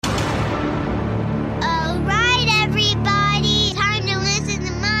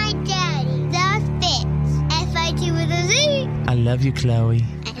love you, Chloe.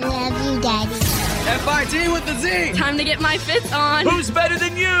 I love you, Daddy. FIT with the Z. Time to get my Fitz on. Who's better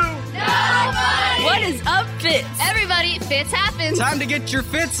than you? Nobody. What is up, Fitz? Everybody, Fitz happens. Time to get your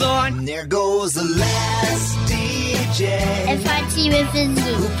Fitz on. There goes the last DJ. FIT with the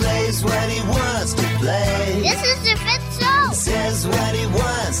Z. Who plays what he wants to play. This is the Fitz Show. Says what he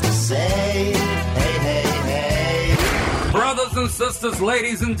wants to say. Hey, hey, hey. Brothers and sisters,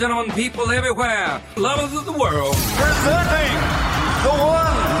 ladies and gentlemen, people everywhere, lovers of the world. Presenting the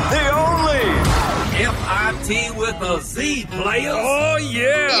one, the only. FIT with a Z, players. Oh,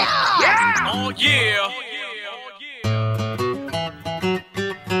 yeah. Yeah. Oh, yeah.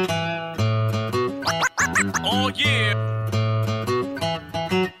 Oh, yeah.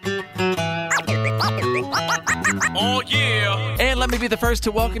 Oh, yeah. And let me be the first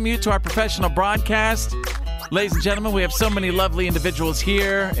to welcome you to our professional broadcast. Ladies and gentlemen, we have so many lovely individuals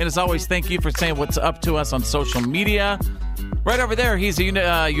here. And as always, thank you for saying what's up to us on social media. Right over there, he's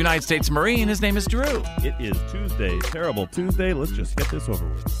a United States Marine. His name is Drew. It is Tuesday. Terrible Tuesday. Let's just get this over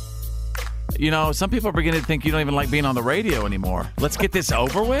with. You know, some people are beginning to think you don't even like being on the radio anymore. Let's get this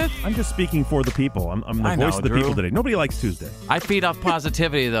over with. I'm just speaking for the people. I'm the voice of the Drew. people today. Nobody likes Tuesday. I feed off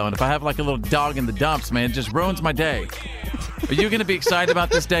positivity, though, and if I have like a little dog in the dumps, man, it just ruins my day. Are you going to be excited about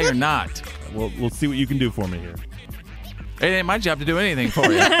this day or not? Well, we'll see what you can do for me here. It ain't my job to do anything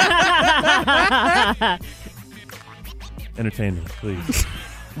for you. Entertain me, please.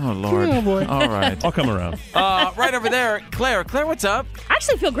 Oh, Lord. Oh, boy. All right. I'll come around. Right over there, Claire. Claire, what's up? I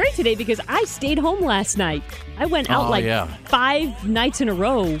actually feel great today because I stayed home last night. I went out 5 nights in a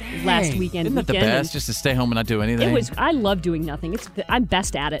row last weekend. Isn't that the best, just to stay home and not do anything? I love doing nothing. I'm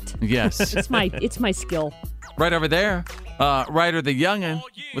best at it. Yes. It's my skill. Right over there, Ryder the youngin'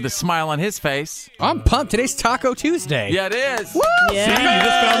 with a smile on his face. I'm pumped. Today's Taco Tuesday. Yeah, it is. Woo! Yeah. See, you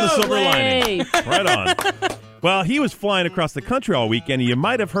just found the silver Way. lining. Right on. Well, he was flying across the country all weekend. You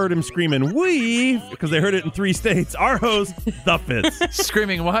might have heard him screaming, "Wee!" because they heard it in 3 states. Our host, the Fitz.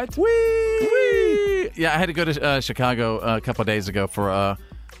 Screaming what? Wee! Wee! Yeah, I had to go to Chicago a couple of days ago for,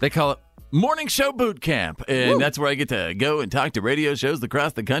 they call it Morning Show Boot Camp. And that's where I get to go and talk to radio shows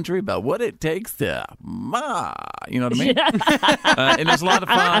across the country about what it takes to you know what I mean? And it was a lot of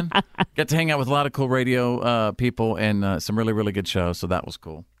fun. Got to hang out with a lot of cool radio people and some really, really good shows, so that was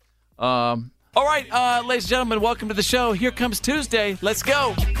cool. All right, ladies and gentlemen, welcome to the show. Here comes Tuesday. Let's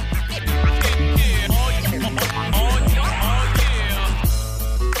go.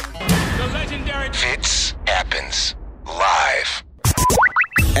 The legendary Fitz happens live.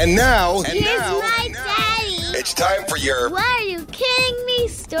 And now, Here's my daddy. it's time for your Why are you kidding me?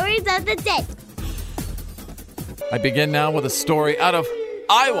 Stories of the day. I begin now with a story out of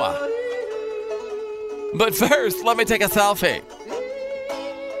Iowa. But first, let me take a selfie.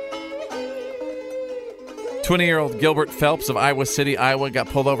 20-year-old Gilbert Phelps of Iowa City, Iowa, got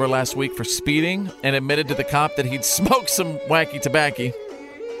pulled over last week for speeding and admitted to the cop that he'd smoked some wacky tobacco.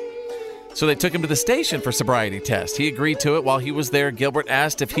 So they took him to the station for sobriety test. He agreed to it. While he was there, Gilbert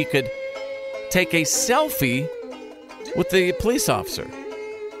asked if he could take a selfie with the police officer.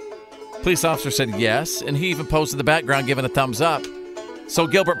 Police officer said yes, and he even posted the background, giving a thumbs up. So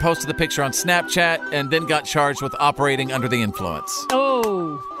Gilbert posted the picture on Snapchat and then got charged with operating under the influence.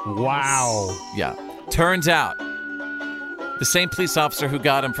 Oh. Wow. Yeah. Turns out, the same police officer who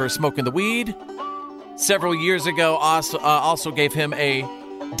got him for smoking the weed several years ago also gave him a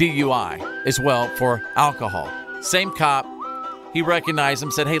DUI as well for alcohol. Same cop. He recognized him,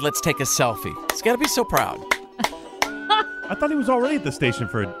 said, "Hey, let's take a selfie." He's got to be so proud. I thought he was already at the station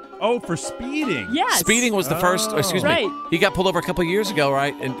for speeding. Yes. Speeding was the first, excuse Right. me. He got pulled over a couple of years ago,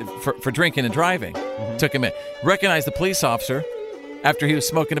 right, and for drinking and driving. Mm-hmm. Took him in. Recognized the police officer after he was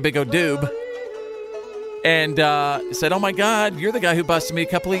smoking a big old doob. And said, "Oh, my God, you're the guy who busted me a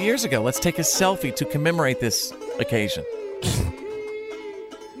couple of years ago. Let's take a selfie to commemorate this occasion."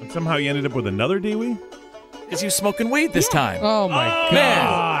 And somehow he ended up with another DUI? Because he was smoking weed this time. Oh, my Man.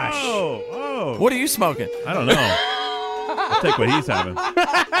 gosh. Oh. What are you smoking? I don't know. I'll take what he's having.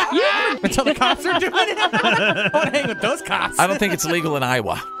 Until the cops are doing it. I want to hang with those cops. I don't think it's legal in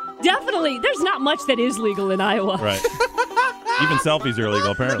Iowa. Definitely. There's not much that is legal in Iowa. Right. Even selfies are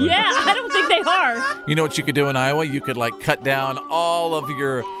illegal, apparently. Yeah, I don't think they are. You know what you could do in Iowa? You could, cut down all of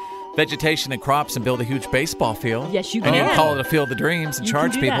your vegetation and crops and build a huge baseball field. Yes, you And you can. can call it a Field of Dreams and You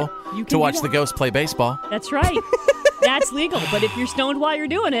charge can do people that. You can to do watch that. the ghosts play baseball. That's right. That's legal. But if you're stoned while you're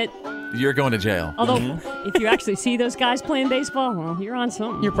doing it, You're going to jail. although if you actually see those guys playing baseball, well, you're on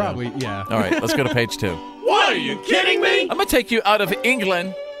something. You're probably, yeah. All right, let's go to page 2. What, are you kidding me? I'm going to take you out of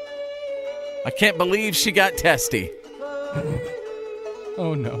England. I can't believe she got testy.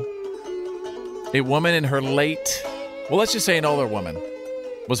 Oh, no. A woman in her late Well, let's just say an older woman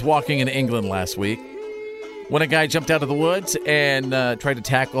was walking in England last week when a guy jumped out of the woods and tried to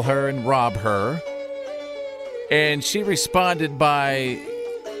tackle her and rob her. And she responded by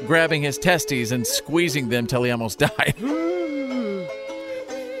grabbing his testes and squeezing them till he almost died.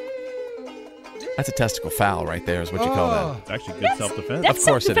 That's a testicle foul right there is what you call that. It's actually good self-defense. That's Of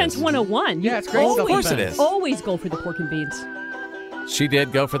course it self-defense is. 101. Yeah, it's great Always, Of course it is. Always go for the pork and beans. She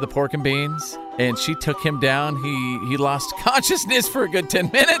did go for the pork and beans, and she took him down. He lost consciousness for a good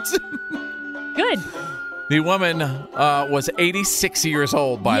 10 minutes. Good. The woman was 86 years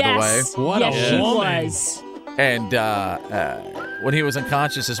old, by the way. What a yes, she woman. was. And when he was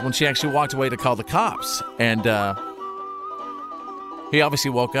unconscious is when she actually walked away to call the cops. And he obviously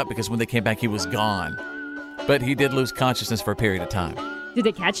woke up because when they came back, he was gone. But he did lose consciousness for a period of time. Did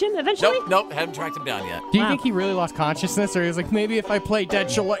they catch him eventually? Nope, haven't tracked him down yet. Do you think he really lost consciousness, or he was like, maybe if I play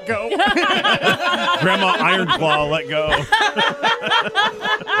dead, she'll let go? Grandma Iron Claw, let go.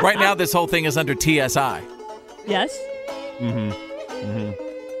 Right now, this whole thing is under TSI. Yes. Are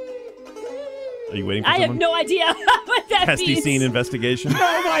you waiting for I have someone? no idea what that Testy means. scene investigation.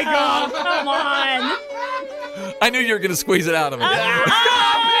 Oh, my God. Come on. I knew you were going to squeeze it out of me.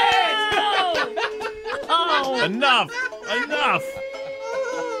 Oh. Enough.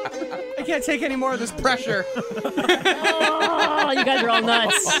 I can't take any more of this pressure. Oh, you guys are all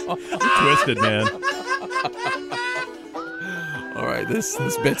nuts. Twisted, man. All right, this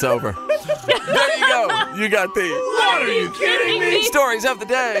bit's over. There you go. You got the What are you kidding me? stories of the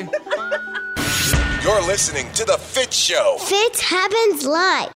day. You're listening to The Fitz Show. Fitz happens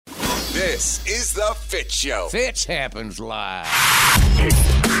live. This is The Fitz Show. Fitz happens live.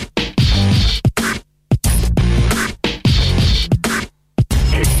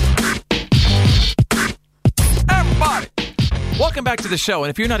 Everybody, welcome back to the show. And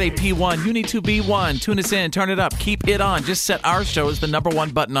if you're not a P1, you need to be one. Tune us in, turn it up, keep it on. Just set our show as the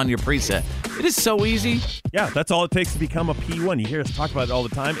 #1 button on your preset. It is so easy. Yeah, that's all it takes to become a P1. You hear us talk about it all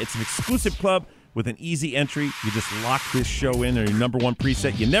the time. It's an exclusive club with an easy entry. You just lock this show in or your #1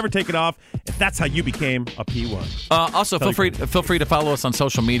 preset. You never take it off. And that's how you became a P1. Also, feel free to follow us on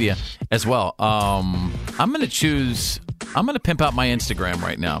social media as well. I'm going to pimp out my Instagram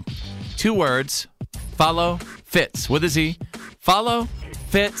right now. 2 words, follow Fitz with a Z. Follow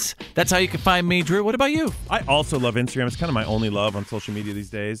Fitz. That's how you can find me, Drew. What about you? I also love Instagram. It's kind of my only love on social media these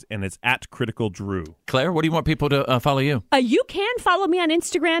days, and it's @CriticalDrew. Claire, what do you want people to follow you? You can follow me on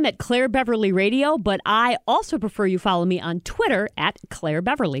Instagram at Claire Beverly Radio, but I also prefer you follow me on Twitter at Claire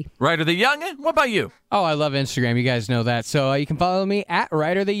Beverly. Ryder the Youngin', what about you? Oh, I love Instagram. You guys know that. So you can follow me at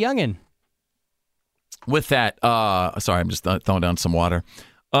Ryder the Youngin'. With that, sorry, I'm just throwing down some water.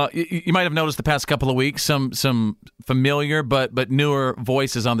 You might have noticed the past couple of weeks some familiar but newer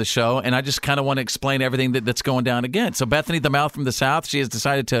voices on the show, and I just kind of want to explain everything that's going down again. So Bethany the Mouth from the South, she has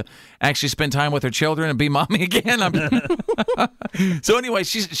decided to actually spend time with her children and be mommy again. So anyway,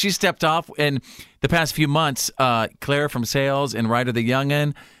 she stepped off, and the past few months, Claire from Sales and Ryder the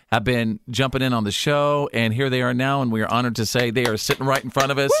Youngin' have been jumping in on the show, and here they are now, and we are honored to say they are sitting right in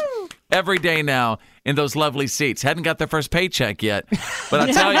front of us. Woo! Every day now in those lovely seats. Hadn't got their first paycheck yet, but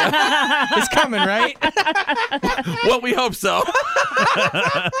I tell you, it's coming, right? Well, we hope so.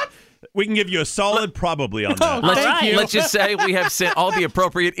 We can give you a solid probably on that. Let's just say we have sent all the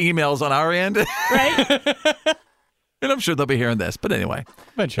appropriate emails on our end. Right? And I'm sure they'll be hearing this. But anyway,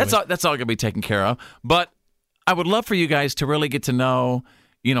 Eventually. that's all going to be taken care of. But I would love for you guys to really get to know,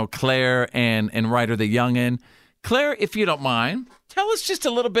 Claire and Ryder the Youngin'. Claire, if you don't mind, tell us just a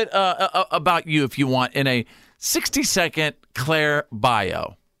little bit about you, if you want, in a 60-second Claire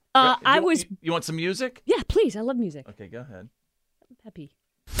bio. You want some music? Yeah, please. I love music. Okay, go ahead. Peppy.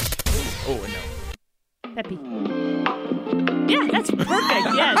 Oh, no. Peppy. Yeah, that's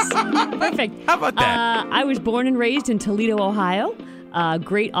perfect. Yes. Perfect. How about that? I was born and raised in Toledo, Ohio.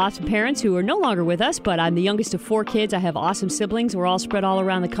 Great, awesome parents who are no longer with us, but I'm the youngest of 4 kids. I have awesome siblings. We're all spread all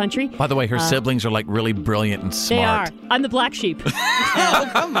around the country. By the way, her siblings are like really brilliant and smart. They are. I'm the black sheep. Oh,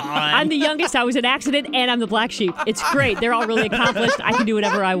 come on. I'm the youngest. I was an accident, and I'm the black sheep. It's great. They're all really accomplished. I can do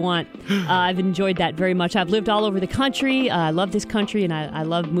whatever I want. I've enjoyed that very much. I've lived all over the country. I love this country, and I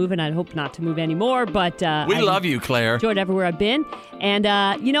love moving. I hope not to move anymore, but we love you, Claire. Enjoyed everywhere I've been. And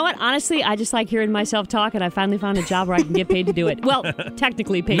you know what? Honestly, I just like hearing myself talk, and I finally found a job where I can get paid to do it. Well,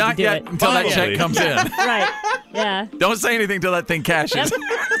 technically paid Not to do yet it. until that check comes in. Right. Yeah. Don't say anything until that thing cashes.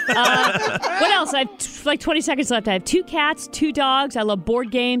 What else? I have like 20 seconds left. I have 2 cats, 2 dogs. I love board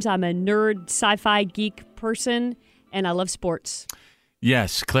games. I'm a nerd, sci-fi geek person, and I love sports.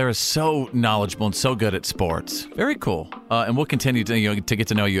 Yes, Claire is so knowledgeable and so good at sports. Very cool. And we'll continue to get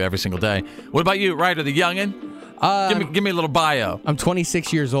to know you every single day. What about you, Ryder the Youngin'? Give me a little bio. I'm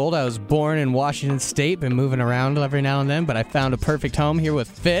 26 years old. I was born in Washington State, been moving around every now and then, but I found a perfect home here with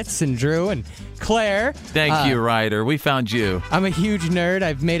Fitz and Drew and Claire. Thank you, Ryder. We found you. I'm a huge nerd.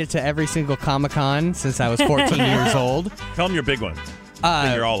 I've made it to every single Comic-Con since I was 14 years old. Tell them your big one.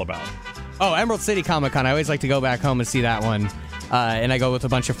 That you're all about. Oh, Emerald City Comic-Con. I always like to go back home and see that one. And I go with a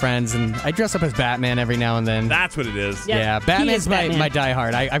bunch of friends, and I dress up as Batman every now and then. That's what it is. Yep. Yeah, Batman's Batman. my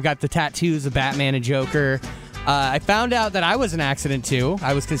diehard. I've got the tattoos of Batman and Joker. I found out that I was an accident, too.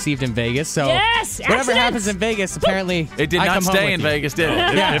 I was conceived in Vegas, so Yes, whatever accidents! happens in Vegas, apparently It did I not come home stay with in you. Vegas, did it?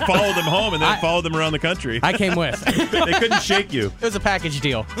 It followed them home and then followed them around the country. I came with. They couldn't shake you. It was a package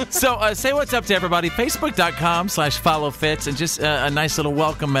deal. So say what's up to everybody. Facebook.com/follow Fitz, and just a nice little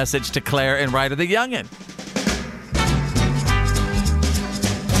welcome message to Claire and Ryder the Youngin.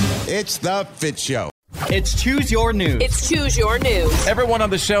 It's the Fitz Show. It's Choose Your News. It's Choose Your News. Everyone on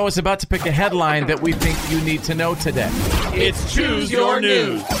the show is about to pick a headline that we think you need to know today. It's Choose Your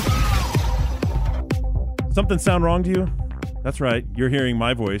News. Something sound wrong to you? That's right. You're hearing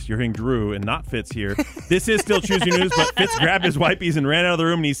my voice. You're hearing Drew and not Fitz here. This is still Choose Your News, but Fitz grabbed his wipies and ran out of the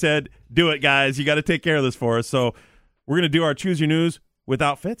room, and he said, do it, guys. You got to take care of this for us. So we're going to do our Choose Your News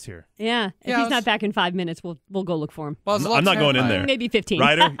without Fitz here. Yeah. If he's not back in 5 minutes, we'll go look for him. Well, I'm not going in there. Maybe 15.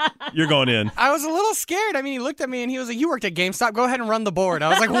 Ryder, you're going in. I was a little scared. I mean, he looked at me and he was like, "You worked at GameStop. Go ahead and run the board." I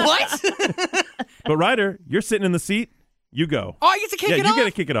was like, "What?" But Ryder, you're sitting in the seat. You go. Oh, I get to kick it off? Yeah, you get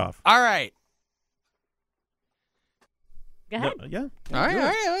to kick it off. All right. Go ahead. Yeah. All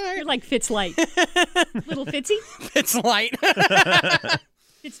right. You're like Fitz Light. Little Fitzy. It's light.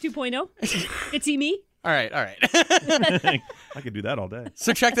 Fitz 2.0. Fitzy me. All right. I could do that all day.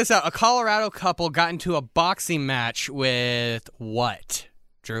 So check this out. A Colorado couple got into a boxing match with what?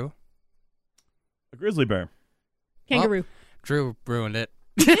 Drew? A grizzly bear. Kangaroo. Drew ruined it.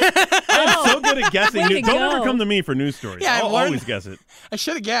 I'm so good at guessing. Way to Don't go. ever come to me for news stories. Yeah, I'll always guess it. I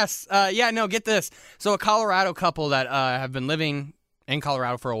should have guessed. Get this. So a Colorado couple that have been living in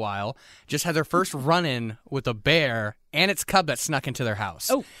Colorado for a while just had their first run-in with a bear and its cub that snuck into their house.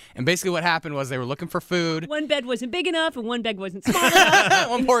 Oh. And basically what happened was they were looking for food. One bed wasn't big enough and one bed wasn't small enough.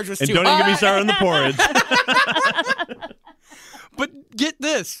 One porridge was And too don't even get me hot. started on the porridge. But get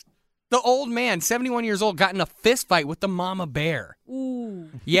this. The old man, 71 years old, got in a fist fight with the mama bear. Ooh.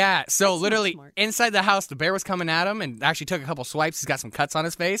 Yeah, so That's literally not smart. inside the house, the bear was coming at him and actually took a couple swipes. He's got some cuts on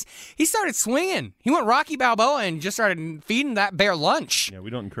his face. He started swinging. He went Rocky Balboa and just started feeding that bear lunch. Yeah, we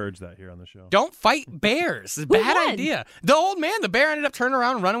don't encourage that here on the show. Don't fight bears. It's a bad won? idea. The old man, the bear ended up turning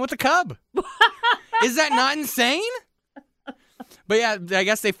around and running with the cub. Is that not insane? But yeah, I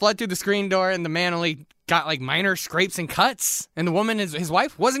guess they fled through the screen door and the man only got like minor scrapes and cuts. And the woman, his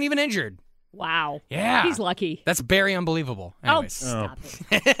wife, wasn't even injured. Wow. Yeah. He's lucky. That's very unbelievable. Oh, Anyways. stop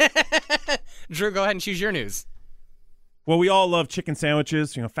it. Drew, go ahead and choose your news. Well, we all love chicken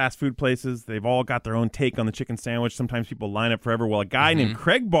sandwiches. Fast food places, they've all got their own take on the chicken sandwich. Sometimes people line up forever. Well, a guy named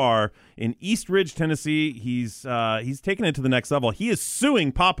Craig Barr in East Ridge, Tennessee, he's taking it to the next level. He is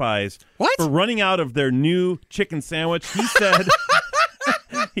suing Popeyes for running out of their new chicken sandwich. He said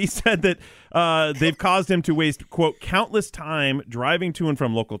he said that they've caused him to waste, quote, countless time driving to and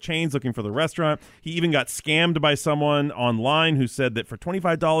from local chains looking for the restaurant. He even got scammed by someone online who said that for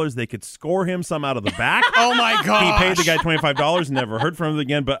 $25 they could score him some out of the back. Oh my god! He paid the guy $25 and never heard from him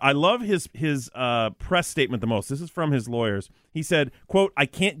again. But I love his press statement the most. This is from his lawyers. He said, quote, "I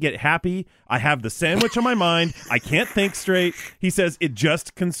can't get happy. I have the sandwich on my mind. I can't think straight." He says, "It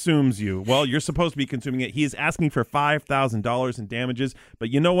just consumes you." Well, you're supposed to be consuming it. He is asking for $5,000 in damages. But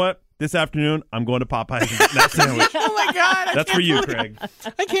you know what? This afternoon, I'm going to Popeyes and getting that sandwich. Oh my god! That's for you, Craig.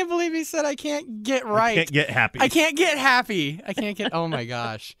 I can't believe he said I can't get right. I can't get happy. I can't get happy. I can't get. Oh my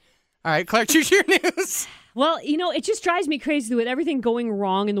gosh! All right, Claire, choose your news. Well, it just drives me crazy with everything going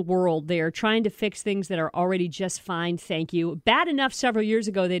wrong in the world. They are trying to fix things that are already just fine, thank you. Bad enough several years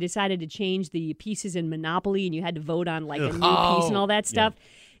ago, they decided to change the pieces in Monopoly, and you had to vote on like a new piece and all that stuff. Yeah.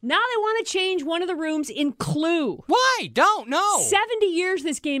 Now they want to change one of the rooms in Clue. Why? Don't know. 70 years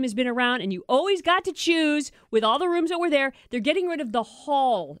this game has been around, and you always got to choose with all the rooms that were there. They're getting rid of the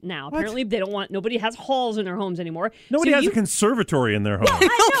hall now. What? Apparently, nobody has halls in their homes anymore. Nobody has a conservatory in their home.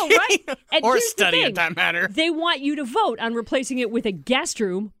 I know, right? And or a here's the study, thing. at that matter. They want you to vote on replacing it with a guest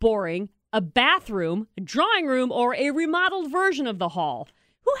room, boring, a bathroom, a drawing room, or a remodeled version of the hall.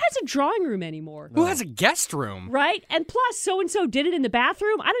 Who has a drawing room anymore? Who has a guest room? Right? And plus, so-and-so did it in the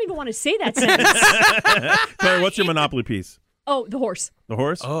bathroom. I don't even want to say that sentence. Claire, what's your Monopoly piece? Oh, the horse. The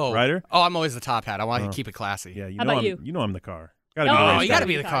horse? Oh. Rider? Oh, I'm always the top hat. I want to keep it classy. Yeah, How about you? You know I'm the car. Gotta be Oh, the Oh, race you got to guy.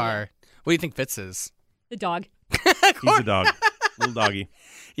 be the car. What do you think Fitz is? The dog. He's the dog. Little doggy.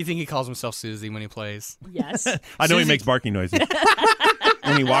 You think he calls himself Susie when he plays? Yes. I know he makes barking noises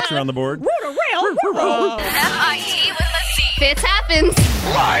when he walks around the board. F-I-T with a C. Fitz happens.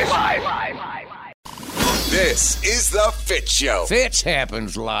 Live. This is the Fitz Show. Fitz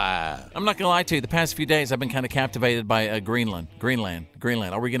happens live. I'm not going to lie to you. The past few days, I've been kind of captivated by Greenland. Greenland.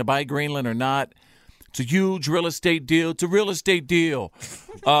 Are we going to buy Greenland or not? It's a huge real estate deal. It's a real estate deal.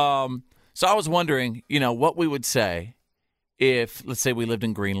 So I was wondering, what we would say if, let's say we lived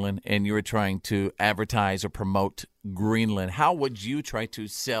in Greenland and you were trying to advertise or promote Greenland. How would you try to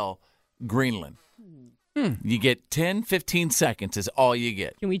sell Greenland? You get 10, 15 seconds is all you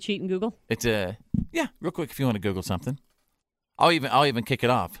get. Can we cheat and Google? It's real quick if you want to Google something. I'll even kick it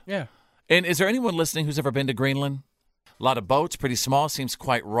off. Yeah. And is there anyone listening who's ever been to Greenland? A lot of boats, pretty small, seems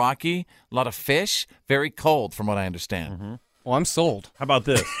quite rocky. A lot of fish, very cold from what I understand. Mm-hmm. Well, I'm sold. How about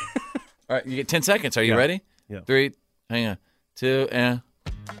this? All right, you get 10 seconds. Are you ready? Yeah. 3, hang on, 2, and...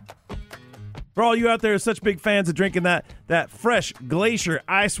 For all you out there such big fans of drinking that fresh glacier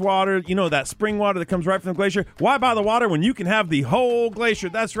ice water, that spring water that comes right from the glacier, why buy the water when you can have the whole glacier?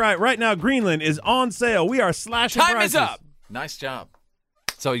 That's right. Right now, Greenland is on sale. We are slashing prices. Time is up. Nice job.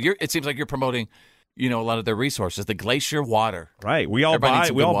 So it seems like you're promoting, a lot of their resources, the glacier water. Right. We all buy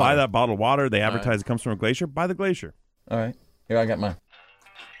that bottled water. They advertise it comes from a glacier. Buy the glacier. All right. Here, I got mine.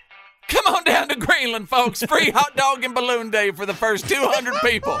 Come on down to Greenland, folks. Free hot dog and balloon day for the first 200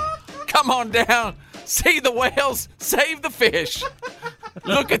 people. Come on down. See the whales. Save the fish.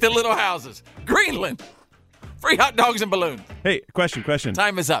 Look at the little houses. Greenland. Free hot dogs and balloons. Hey, question.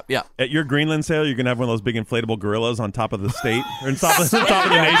 Time is up. Yeah. At your Greenland sale, you're going to have one of those big inflatable gorillas on top of the state or on top of the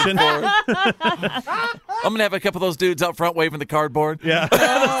nation. I'm going to have a couple of those dudes out front waving the cardboard. Yeah.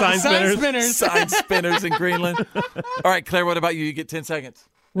 Sign spinners in Greenland. All right, Claire, what about you? You get 10 seconds.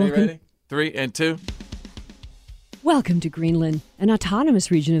 Are you ready? 3 and 2. Welcome to Greenland, an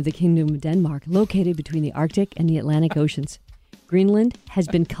autonomous region of the Kingdom of Denmark located between the Arctic and the Atlantic Oceans. Greenland has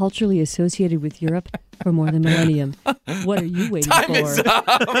been culturally associated with Europe for more than a millennium. What are you waiting for? Is up.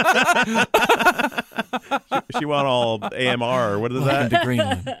 She want all AMR, or what is that? Welcome to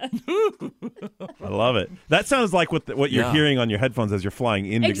Greenland. I love it. That sounds like what you're hearing on your headphones as you're flying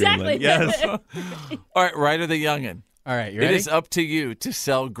into exactly. Greenland. Yes. All right, Ryder the Youngin'. All right, you ready? It is up to you to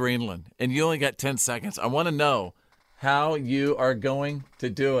sell Greenland, and you only got 10 seconds. I want to know how you are going to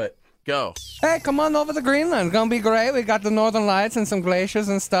do it. Go. Hey, come on over to Greenland. It's going to be great. We got the Northern Lights and some glaciers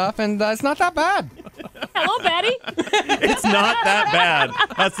and stuff, and it's not that bad. Hello, Betty. It's not that bad.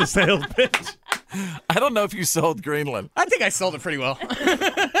 That's the sales pitch. I don't know if you sold Greenland. I think I sold it pretty well.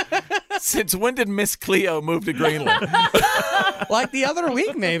 Since when did Miss Cleo move to Greenland? Like the other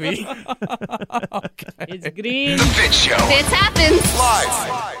week, maybe. Okay. It's green. The Fitz Show. Fitz happens.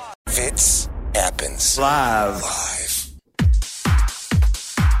 Live. Fitz happens. Live.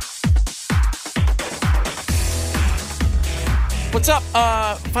 What's up?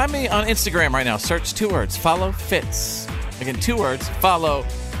 Find me on Instagram right now. Search 2 words. Follow Fitz. Again, 2 words. Follow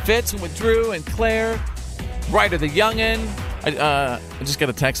Fitz with Drew and Claire. Ryder the Youngin'. I just got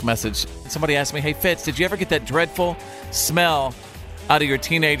a text message. Somebody asked me, hey, Fitz, did you ever get that dreadful smell out of your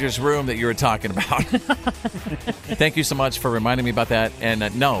teenager's room that you were talking about? Thank you so much for reminding me about that.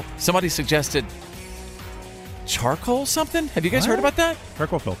 And no, somebody suggested charcoal something? Have you guys heard about that?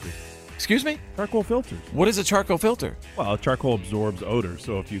 Charcoal filters. Excuse me? Charcoal filters. What is a charcoal filter? Well, charcoal absorbs odor.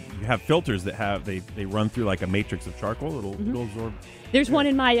 So if you have filters that they run through like a matrix of charcoal, it'll absorb. There's one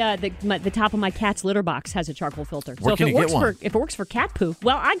in my the top of my cat's litter box has a charcoal filter. Where can you get one? If it works for cat poo,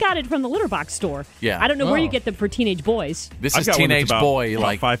 well, I got it from the litter box store. Yeah. I don't know where you get them for teenage boys. This I've is got one that's teenage about boy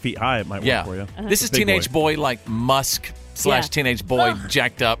like 5 feet high. It might work for you. This is Big teenage boy like Musk / teenage boy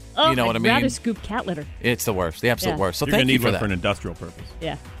jacked up. You know what I mean? I'd rather scoop cat litter. It's the worst, the absolute worst. So You're thank gonna you need for one that. for an industrial purpose.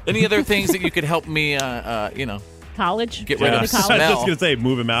 Yeah. Any other things that you could help me? College. Get rid of the college. I was smell. just gonna say,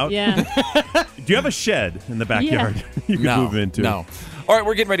 move him out. Yeah. Do you have a shed in the backyard you can move into? No. All right,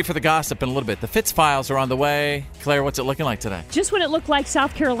 we're getting ready for the gossip in a little bit. The Fitz files are on the way. Claire, what's it looking like today? Just when it looked like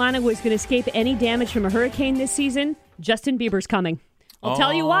South Carolina was going to escape any damage from a hurricane this season, Justin Bieber's coming. I'll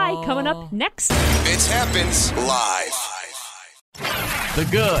tell you why coming up next. Fitz happens live. The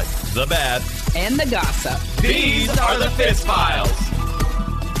good, The bad. And the gossip. These are the Fitz Files.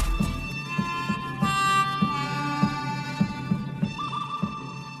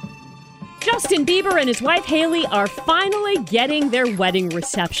 Justin Bieber and his wife Haley are finally getting their wedding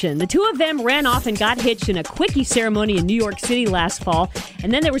reception. The two of them ran off and got hitched in a quickie ceremony in New York City last fall,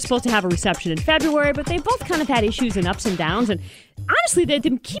 and then they were supposed to have a reception in February, but they both kind of had issues and ups and downs, and honestly, they've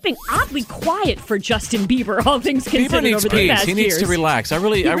been keeping oddly quiet for Justin Bieber, all things considered, Bieber needs over the peace. past He needs years. to relax. I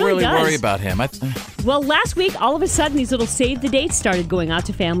really does. worry about him. Well, last week, all of a sudden, these little save the dates started going out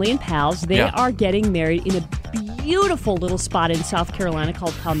to family and pals. They are getting married in a beautiful little spot in South Carolina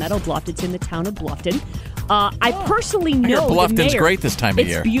called Palmetto Bluff. It's in the town of Bluffton. I personally know I hear Bluffton's the mayor. great this time of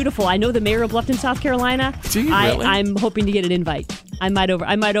year. It's beautiful. I know the mayor of Bluffton, South Carolina. Do you really? I'm hoping to get an invite. I might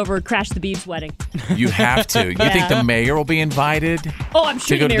over crash the Biebs' wedding. You have to. You think the mayor will be invited? Oh, I'm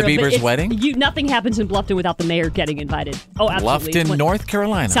sure to go to the Bieber's wedding? Nothing happens in Bluffton without the mayor getting invited. Oh, absolutely. Bluffton, North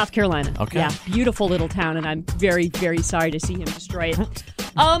Carolina. South Carolina. Okay. Yeah, beautiful little town, and I'm very, very sorry to see him destroy it.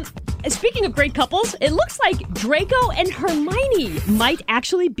 Speaking of great couples, it looks like Draco and Hermione might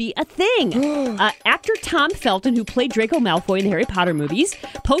actually be a thing. Actor Tom Felton, who played Draco Malfoy in the Harry Potter movies,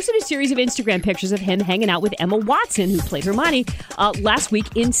 posted a series of Instagram pictures of him hanging out with Emma Watson, who played Hermione, last week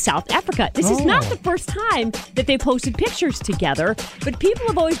in South Africa. This is not the first time that they posted pictures together, but people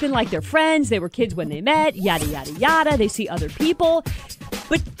have always been like they're friends, they were kids when they met, yada, yada, yada. They see other people.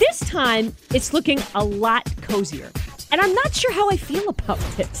 But this time, it's looking a lot cozier. And I'm not sure how I feel about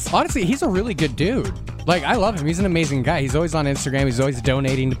this. Honestly, he's a really good dude. Like, I love him. He's an amazing guy. He's always on Instagram. He's always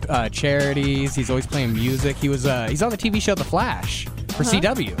donating to charities. He's always playing music. He's on the TV show The Flash for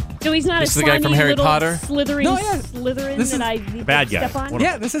CW. So he's not This a is the guy slimy from Harry little Potter? slithering Slytherin This is that I need to bad guy. step on.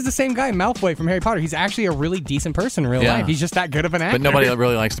 Yeah, this is the same guy, Malfoy from Harry Potter. He's actually a really decent person in real life. He's just that good of an actor. But nobody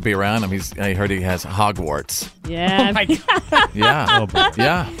really likes to be around him. I heard he has Hogwarts. Yeah. Oh my God. Yeah.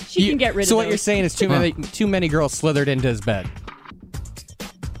 Yeah. She can get rid of So what those. you're saying is too many girls slithered into his bed.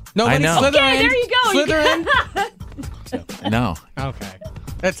 Nobody know. slithered Okay, in. there you go. Slytherin. No. Okay.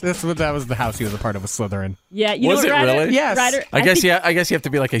 That was the house he was a part of, was Slytherin. Yeah, you Was know it what, Ryder? really? Yes. Ryder, I guess think- I guess you have to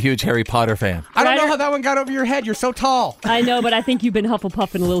be like a huge Harry Potter fan. I don't know Ryder- how that one got over your head. You're so tall. I know, but I think you've been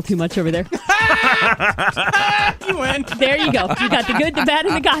Hufflepuffing a little too much over there. You win. There you go. You got the good, the bad,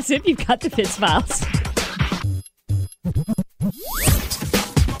 and the gossip. You've got the Fitz Files.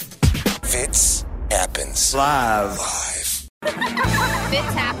 Fitz happens Live.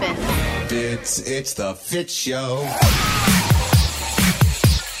 Fitz happens. It's the Fitz Show.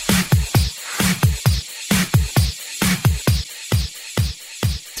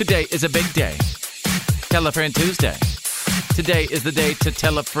 Today is a big day. Tell a friend Tuesday. Today is the day to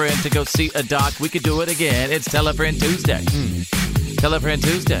tell a friend to go see a doc. We could do it again. It's Tell a Friend Tuesday. Tell a Friend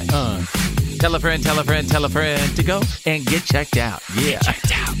Tuesday. Tell a friend to go and get checked out. Yeah.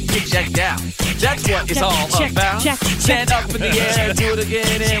 Get checked out. That's what it's all about. Stand up in the air, do it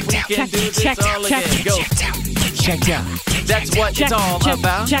again, and we can do this all again. Go. Checked out. That's what it's all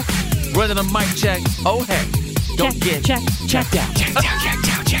about. Running a mic check. Oh, hey. Don't get checked out.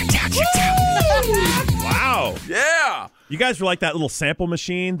 Wow. Yeah. You guys were like that little sample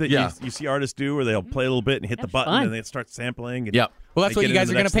machine that Yeah. you see artists do where they'll play a little bit and hit the button fun. and they start sampling. And Yep. Well, that's they what get you guys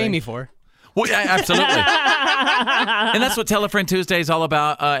into are the going to next pay thing. me for. Well, yeah, absolutely. And that's what Tell a Friend Tuesday is all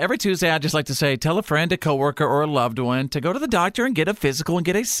about. Every Tuesday, I just like to say, tell a friend, a coworker, or a loved one to go to the doctor and get a physical and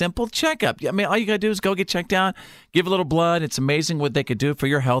get a simple checkup. I mean, all you got to do is go get checked out, give a little blood. It's amazing what they could do for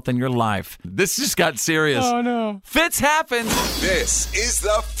your health and your life. This just got serious. Oh, no. Fitz happens. This is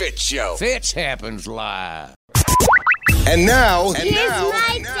the Fitz Show. Fitz happens live. And now, Here's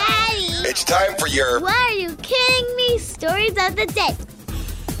my daddy. it's time for your Why are you kidding me? Stories of the day.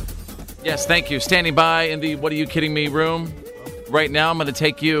 Yes, thank you. Standing by in the What Are You Kidding Me room. Right now, I'm going to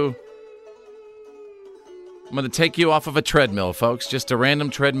take you off of a treadmill, folks. Just a random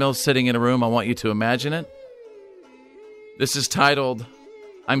treadmill sitting in a room. I want you to imagine it. This is titled,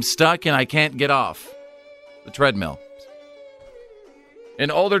 I'm Stuck and I Can't Get Off the Treadmill.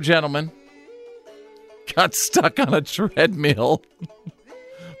 An older gentleman got stuck on a treadmill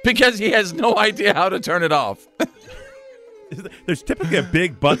because he has no idea how to turn it off. There's typically a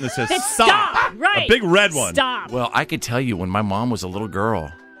big button that says Stop! Right. A big red one. Stop. Well, I could tell you when my mom was a little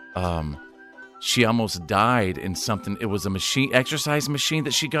girl, she almost died in something. It was a exercise machine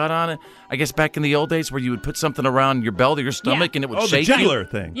that she got on. I guess back in the old days where you would put something around your belly or your stomach and it would shake the you. juggler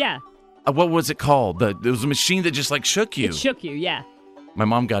thing. Yeah. What was it called? It was a machine that just like shook you. It shook you, yeah. My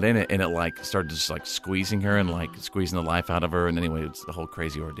mom got in it and it like started just like squeezing her and like squeezing the life out of her. And anyway, it's the whole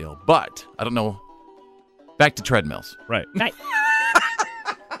crazy ordeal. But I don't know. Back to treadmills. Right. Right.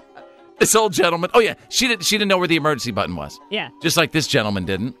 This old gentleman. Oh yeah, she didn't know where the emergency button was. Yeah. Just like this gentleman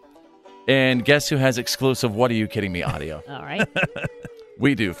didn't. And guess who has exclusive What Are You Kidding Me audio? All right.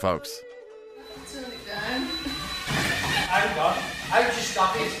 We do, folks. I would just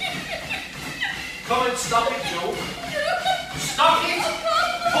stop it. Come and stop it, Joe. Stop it!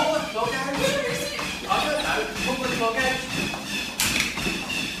 Pull the plug out. I don't know. Pull the plug out.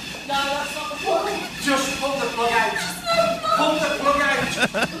 No, that's not the plug. Just pull the plug out. Pull the plug out.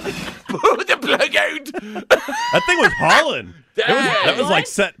 Pull the plug out. That thing was hauling. That was like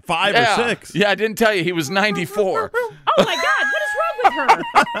set 5 or 6. Yeah, I didn't tell you he was 94. Oh my God, what is wrong with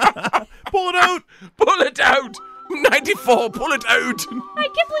her? Pull it out. Pull it out. 94, pull it out. I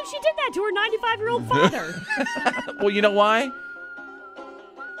can't believe she did that to her 95-year-old father. Well, you know why?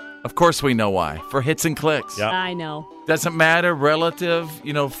 Of course we know why. For hits and clicks. Yep. I know. Doesn't matter, relative,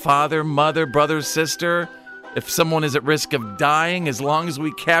 father, mother, brother, sister. If someone is at risk of dying, as long as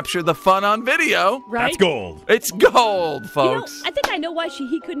we capture the fun on video. Right? That's gold. It's gold, folks. I think I know why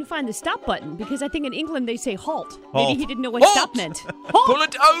he couldn't find the stop button, because I think in England they say halt. Halt. Maybe he didn't know what Halt. stop meant. Halt. Pull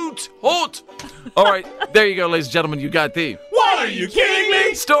it out. Halt. All right, there you go, ladies and gentlemen. You got the What are you kidding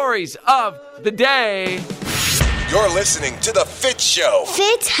me? stories of the day. You're listening to The Fitz Show.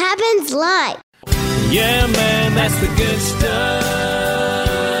 Fitz happens live. Yeah, man, that's the good stuff.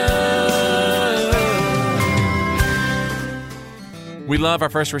 We love our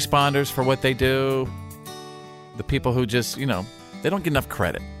first responders for what they do. The people who just, they don't get enough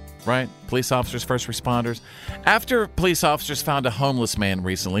credit, right? Police officers, first responders. After police officers found a homeless man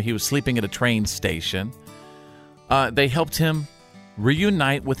recently, he was sleeping at a train station. They helped him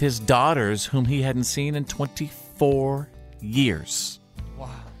reunite with his daughters, whom he hadn't seen in 24 years. Wow.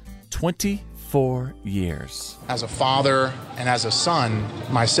 24 years. As a father and as a son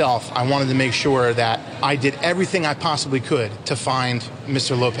myself, I wanted to make sure that I did everything I possibly could to find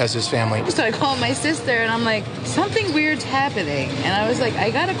Mr. Lopez's family. So I called my sister and I'm like, something weird's happening. And I was like,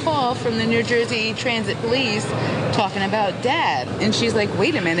 I got a call from the New Jersey Transit Police talking about Dad. And she's like,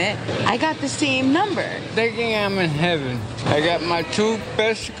 wait a minute, I got the same number. Thinking I'm in heaven. I got my 2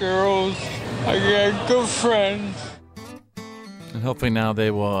 best girls. I got good friends. And hopefully now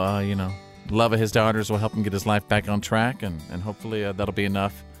they will, love of his daughters will help him get his life back on track, and hopefully that'll be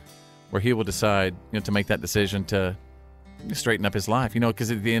enough where he will decide, to make that decision to straighten up his life.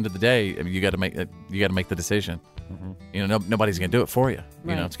 Because at the end of the day, you got to make the decision. Mm-hmm. Nobody's going to do it for you.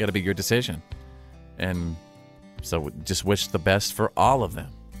 Right. It's got to be your decision, and so just wish the best for all of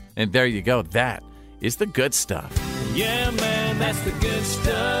them. And there you go. That is the good stuff. Yeah, man, that's the good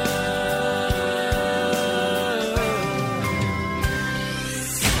stuff.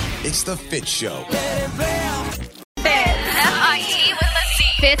 It's The Fitz Show. Fitz, F-I-E with a C.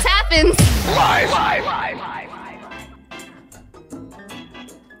 Fitz happens.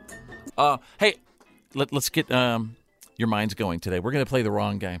 Hey, let's get your minds going today. We're going to play the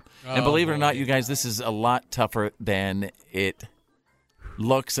wrong game. And believe it or not, you guys, this is a lot tougher than it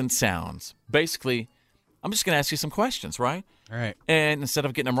looks and sounds. Basically, I'm just going to ask you some questions, right? All right. And instead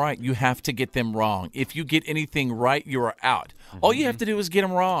of getting them right, you have to get them wrong. If you get anything right, you are out. All you have to do is get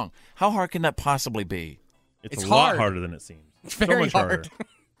them wrong. How hard can that possibly be? It's a lot harder than it seems. It's very so much harder.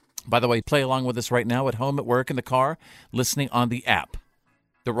 By the way, play along with us right now at home, at work, in the car, listening on the app.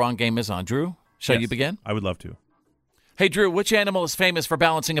 The wrong game is on. Drew, shall you begin? I would love to. Hey, Drew, which animal is famous for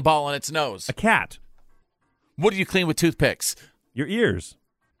balancing a ball on its nose? A cat. What do you clean with toothpicks? Your ears.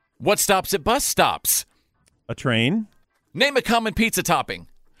 What stops at bus stops? A train. Name a common pizza topping.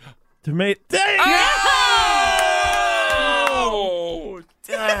 Tomato. Dang! Oh!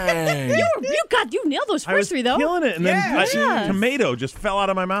 Dang. You nailed those first 3, though. Killing it, and then tomato just fell out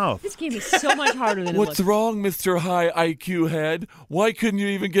of my mouth. This game is so much harder than it What's looks. wrong, Mr. High IQ head? Why couldn't you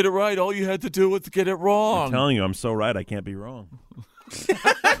even get it right? All you had to do was get it wrong. I'm telling you, I'm so right, I can't be wrong.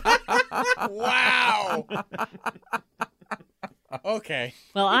 Wow. Okay.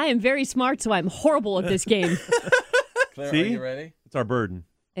 Well, I am very smart, so I'm horrible at this game. Claire, See? are you ready? It's our burden.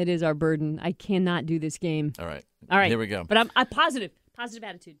 It is our burden. I cannot do this game. All right. All right. Here we go. But I'm positive. Positive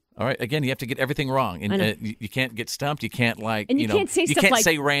attitude. All right. Again, you have to get everything wrong. And I know. you can't get stumped. You can't, And you can't say you stuff can't like-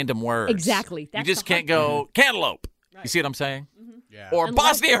 say random words. Exactly. That's you just the can't hard go cantaloupe. You see what I'm saying? Mm-hmm. Yeah. Or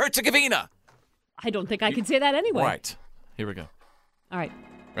Unless- Bosnia-Herzegovina. I don't think I can say that anyway. Right. Here we go. All right.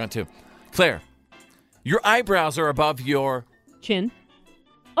 Round 2. Claire, your eyebrows are above your... Chin.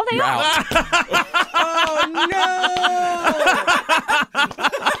 Oh, they You're are. out.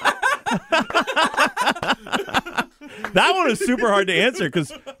 That one is super hard to answer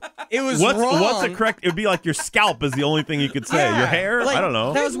because It was what's wrong. the correct? It would be like your scalp is the only thing you could say. Yeah. Your hair? Like, I don't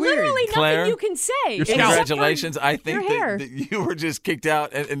know. that was weird. Literally Claire, nothing you can say. your except scalp. Congratulations. for I think your hair. that you were just kicked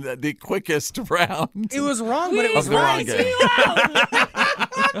out in the quickest round. It was wrong, but We it was the wrong right. game. you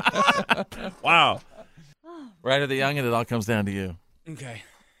out. Wow. Right or the young, and it all comes down to you. Okay.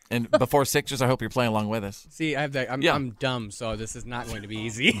 And before Sixers, I hope you're playing along with us. See, I have that. I'm dumb, so this is not going to be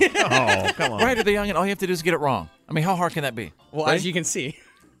easy. Oh, come on. Ryder the Youngin, all you have to do is get it wrong. I mean, how hard can that be? Well, Ready? as you can see.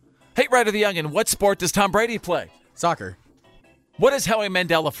 Hey, Ryder the Youngin, what sport does Tom Brady play? Soccer. What is Howie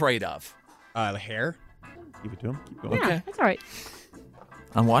Mandel afraid of? The hair. Give it to him. Keep going. Yeah, Okay. that's all right.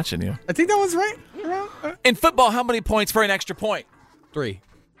 I'm watching you. I think that was right. In football, how many points for an extra point? 3.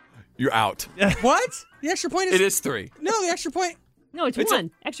 You're out. What? The extra point is... It is 3. No, the extra point... No, it's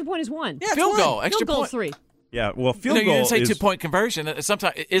 1. Extra point is 1. Yeah, Field goal. Extra Field goal point. is 3. Yeah, well, field No, goal you didn't say is... 2-point conversion.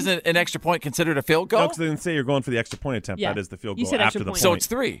 Sometimes isn't an extra point considered a field goal? No, because they didn't say you're going for the extra point attempt. Yeah. That is the field You goal said after extra the point. point. So it's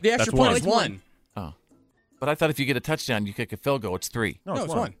 3. The extra That's point one. is 1. Oh. But I thought if you get a touchdown, you kick a field goal, it's 3. No, No, it's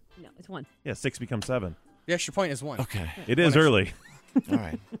it's 1. No, it's 1. Yeah, 6 becomes 7. The extra point is 1. Okay. It is early. All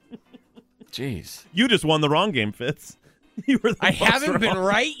right. Jeez. You just won the wrong game, Fitz. You were the I most haven't been wrong.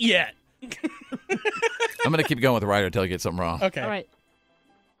 right yet. I'm going to keep going with Ryder until you get something wrong. Okay. All right.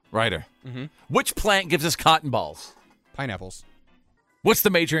 Ryder. Which plant gives us cotton balls? Pineapples. What's the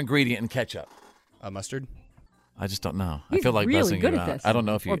major ingredient in ketchup? Mustard. I just don't know. I He's feel like really buzzing good you at out. this. I don't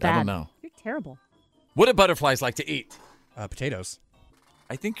know if you. Or I bad. don't know. You're terrible. What do butterflies like to eat? Potatoes.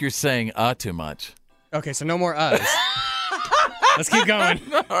 I think you're saying too much. Okay, so no more uhs. Let's keep going.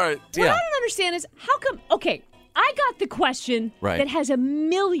 All right. What I don't understand is how come. Okay, I got the question Right. that has a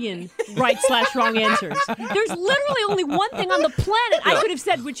million right/wrong answers. There's literally only one thing on the planet I could have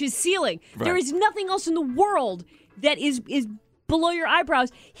said, which is ceiling. Right. There is nothing else in the world that is below your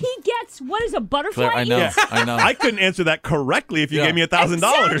eyebrows. He gets what is a butterfly? Claire, I know. Yeah. I know. I couldn't answer that correctly if you Yeah. gave me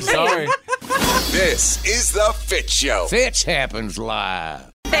 $1,000. Exactly. Sorry. This is the Fitz Show. Fitz happens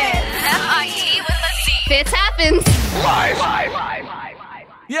live. F-I-T with a C. Fitz happens.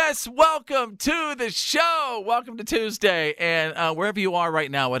 Yes, welcome to the show. Welcome to Tuesday. And wherever you are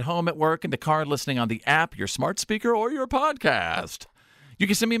right now, at home, at work, in the car, listening on the app, your smart speaker, or your podcast, you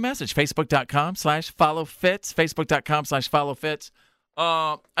can send me a message. Facebook.com/followfitz. Facebook.com/followfitz.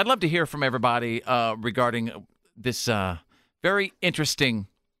 I'd love to hear from everybody regarding this very interesting,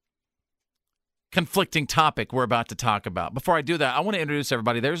 conflicting topic we're about to talk about. Before I do that, I want to introduce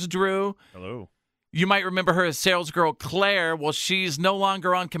everybody. There's Drew. Hello. You might remember her as sales girl Claire. Well, she's no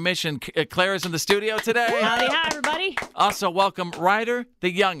longer on commission. Claire is in the studio today. Howdy, hi, everybody. Also, welcome Ryder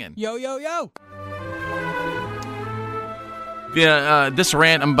the Youngin. Yo, yo, yo. Yeah, this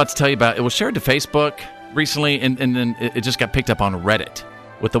rant I'm about to tell you about, it was shared to Facebook recently, and then it just got picked up on Reddit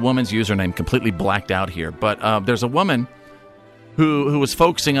with the woman's username completely blacked out here. But there's a woman who was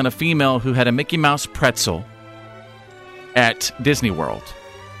focusing on a female who had a Mickey Mouse pretzel at Disney World,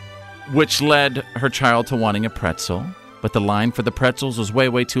 which led her child to wanting a pretzel. But the line for the pretzels was way,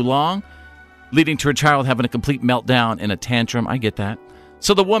 way too long, leading to her child having a complete meltdown and a tantrum. I get that.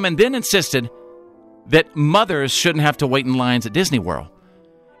 So the woman then insisted that mothers shouldn't have to wait in lines at Disney World,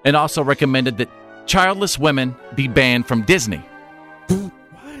 and also recommended that childless women be banned from Disney.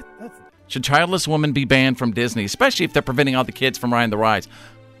 Should childless women be banned from Disney, especially if they're preventing all the kids from riding the rides?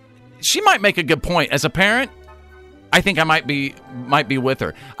 She might make a good point. As a parent, I think I might be with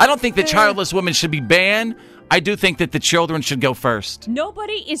her. I don't think that childless women should be banned. I do think that the children should go first.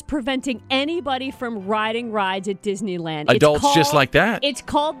 Nobody is preventing anybody from riding rides at Disneyland. Adults just like that. It's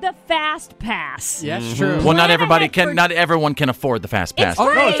called the Fast Pass. Yeah, it's true. Well, not Plan everybody ahead can. for- Not everyone can afford the fast pass. It's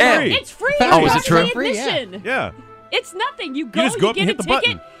free. no, it's free. It's free. Oh, is it It's true? free admission. Yeah. It's nothing. You go, just go up get and a hit the ticket.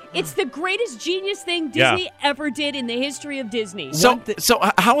 button. It's the greatest genius thing Yeah. Disney ever did in the history of Disney. So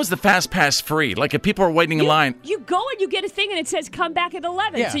how is the fast pass free? Like if people are waiting in line. You go and you get a thing and it says come back at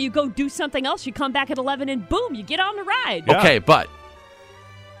 11. Yeah. So you go do something else, you come back at 11 and boom, you get on the ride. Yeah.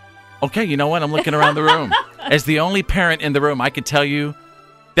 Okay, you know what? I'm looking around the room. As the only parent in the room, I could tell you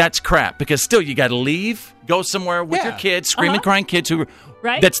that's crap because still you got to leave, go somewhere with your Yeah. kids, screaming, crying kids who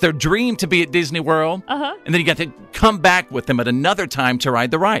Right. that's their dream to be at Disney World. Uh-huh. And then you got to come back with them at another time to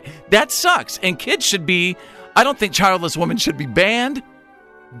ride the ride. That sucks. And kids should be, I don't think childless women should be banned,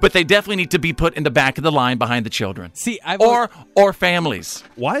 but they definitely need to be put in the back of the line behind the children. See, or families.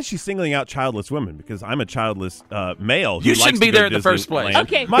 Why is she singling out childless women? Because I'm a childless male. Who You likes shouldn't to be go there to in the first place. Disneyland.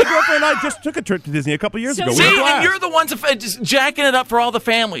 Okay. My girlfriend and I just took a trip to Disney a couple years So ago. See, We had a and blast. you're the ones just jacking it up for all the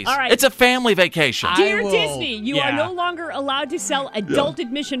families. All right. It's a family vacation. Dear will- Disney, you are yeah. no longer allowed to sell adult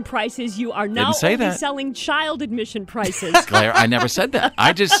admission prices. You are now Didn't say only that. selling child admission prices. Claire, I never said that.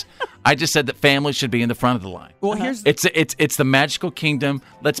 I just said that families should be in the front of the line. Well, here's It's the magical kingdom,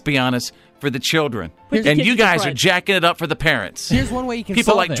 let's be honest, for the children. Put the And kids you at the guys are front. jacking it up for the parents. here's one way you can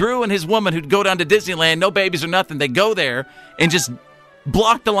People solve like it. Drew and his woman who'd go down to Disneyland, no babies or nothing. They go there and just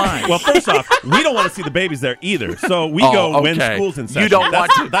Block the line. Well, first off, we don't want to see the babies there either. So we go when school's in session. You don't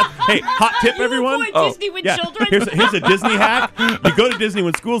want to. Hey, hot tip, everyone. Avoid Disney with children. Here's a Disney hack. You go to Disney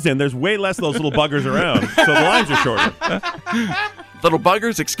when school's in. There's way less of those little buggers around, so the lines are shorter. Little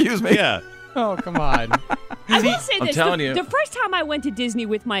buggers, excuse me. Yeah. Oh, come on. I will say I'm this. telling you. The first time I went to Disney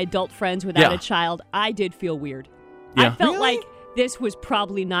with my adult friends without a child, I did feel weird. Yeah. I felt like this was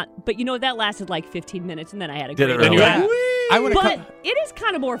probably not, but that lasted like 15 minutes, and then I had a Did great it really? time. But it is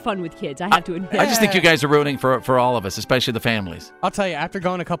kind of more fun with kids, I have to admit. I just think you guys are rooting for all of us, especially the families. I'll tell you, after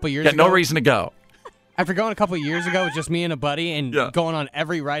going a couple years Got ago. no reason to go. After going a couple years ago with just me and a buddy and going on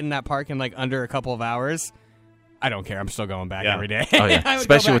every ride in that park in like under a couple of hours, I don't care. I'm still going back every day. Oh yeah,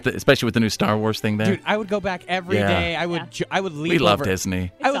 especially with the new Star Wars thing there. Dude, I would go back every day. I would leap. We love over,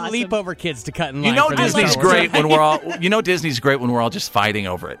 Disney. I would leap over kids to cut in line. You know for Disney's Star Wars. great when we're all. You know Disney's great when we're all just fighting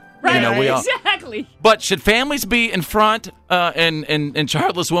over it. Right, we all. exactly. But should families be in front and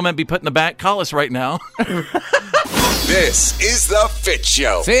childless women be put in the back? Call us right now. This is the Fitz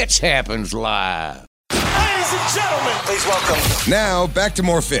Show. Fitz happens live. Ladies and gentlemen, please welcome. Now back to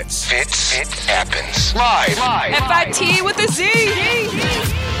more Fitz. Fitz happens live. FIT with a Z.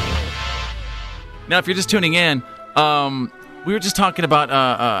 Now, if you're just tuning in, we were just talking about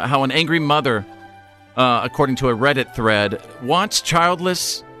how an angry mother, according to a Reddit thread, wants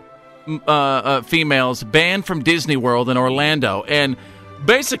childless females banned from Disney World in Orlando. And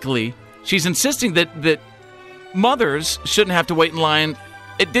basically, she's insisting that mothers shouldn't have to wait in line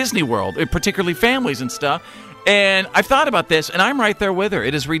at Disney World, particularly families and stuff. And I've thought about this, and I'm right there with her.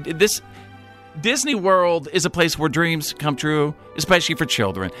 It is this Disney World is a place where dreams come true, especially for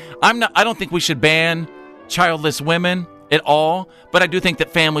children. I don't think we should ban childless women at all, but I do think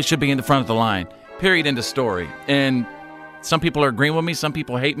that families should be in the front of the line. Period. End of story. And some people are agreeing with me. Some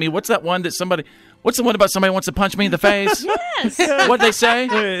people hate me. What's the one about somebody wants to punch me in the face? Yes. What'd they say?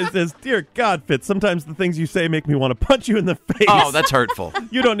 It says, "Dear God, Fitz, sometimes the things you say make me want to punch you in the face." Oh, that's hurtful.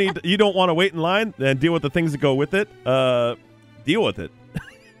 You don't want to wait in line and deal with the things that go with it. Deal with it.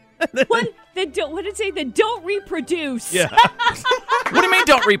 What did it say? That don't reproduce. Yeah. What do you mean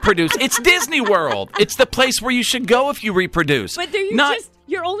don't reproduce? It's Disney World. It's the place where you should go if you reproduce. But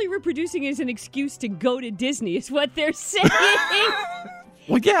you're only reproducing as an excuse to go to Disney, is what they're saying.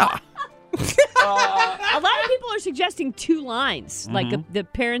 Well, yeah. A lot of people are suggesting two lines, like the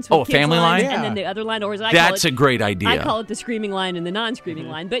parents with a kids family line, and then the other line, or as I That's call it, a great idea. I call it the screaming line and the non-screaming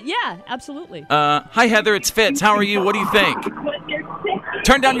line. But yeah, absolutely. Hi, Heather. It's Fitz. How are you? What do you think?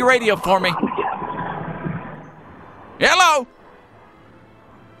 Turn down your radio for me. Hello.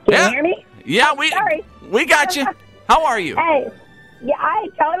 Can you hear me? Yeah, Sorry. we got you. How are you? Hey, yeah, I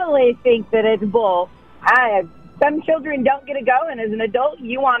totally think that it's bull. Some children don't get to go, and as an adult,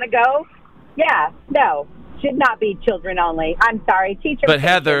 you want to go. Yeah, no, should not be children only. I'm sorry, teacher. But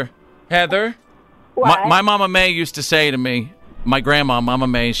Heather, What? my Mama May used to say to me, my grandma, Mama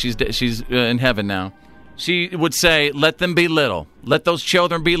May, she's in heaven now. She would say, "Let them be little. Let those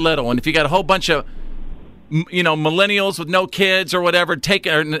children be little." And if you got a whole bunch of millennials with no kids or whatever,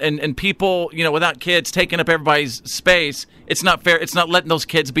 and people, without kids taking up everybody's space, it's not fair. It's not letting those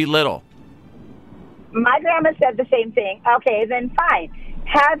kids be little. My grandma said the same thing. Okay, then fine.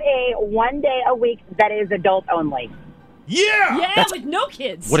 Have a 1 day a week that is adult only. Yeah, with no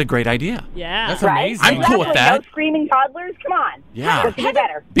kids. What a great idea. Yeah. That's Right? amazing. I'm cool with that. No screaming toddlers. Come on. Yeah. What could be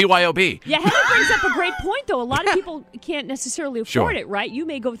better? BYOB. Yeah, Heather brings up a great point, though. A lot of people can't necessarily afford Sure. it, right? You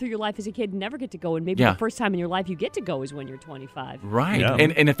may go through your life as a kid and never get to go, and maybe Yeah. the first time in your life you get to go is when you're 25. Right. Yeah.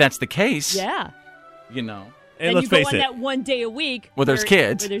 And if that's the case, Yeah. And And let's you go face on it, that 1 day a week. Well, there's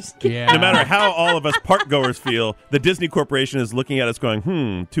kids. Where there's kids. Yeah. no matter how all of us park goers feel, the Disney Corporation is looking at us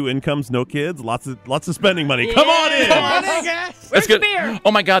going, 2 incomes, no kids, lots of spending money. Come on in. Come on in, guys. That's Where's the good. beer?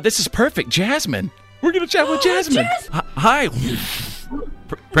 Oh my God, this is perfect. Jasmine. We're gonna chat with Jasmine. Hi,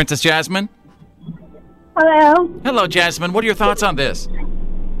 Princess Jasmine. Hello. Hello, Jasmine. What are your thoughts on this?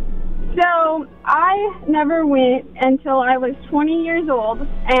 So I never went until I was 20 years old,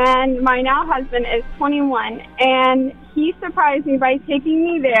 and my now husband is 21, and he surprised me by taking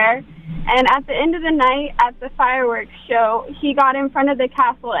me there. And at the end of the night, at the fireworks show, he got in front of the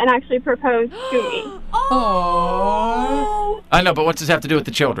castle and actually proposed to me. Oh. I know, but what's this have to do with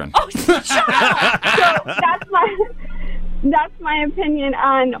the children? Oh, shut up. So that's my opinion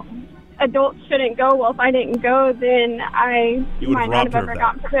on adults shouldn't go. Well, if I didn't go, then I You would've might not robbed have her ever of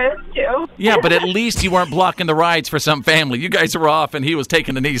gotten proposed to. Yeah, but at least you weren't blocking the rides for some family. You guys were off, and he was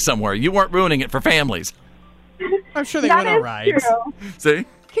taking a knee somewhere. You weren't ruining it for families. I'm sure they That went on is rides. true. See?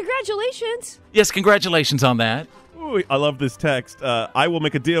 Congratulations. Yes, congratulations on that. Ooh, I love this text. I will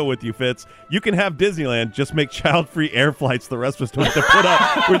make a deal with you, Fitz. You can have Disneyland, just make child-free air flights. The rest of us don't have to put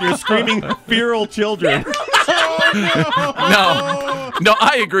up with your screaming feral children. No,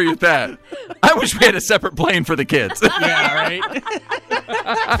 I agree with that. I wish we had a separate plane for the kids. Yeah, right?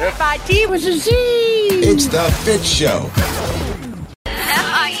 F-I-T with a Z. It's the Fitz Show.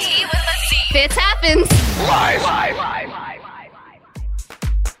 F-I-T with a Z. Fitz happens. Live.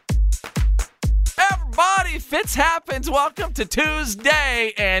 Everybody, Fitz happens. Welcome to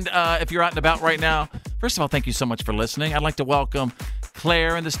Tuesday. And if you're out and about right now, first of all, thank you so much for listening. I'd like to welcome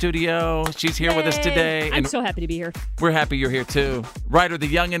Claire in the studio. She's here with us today. I'm so happy to be here. We're happy you're here too. Ryder the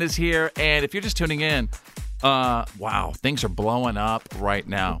Youngin is here. And if you're just tuning in, wow, things are blowing up right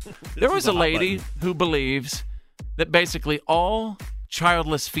now. There was a lady who believes that basically all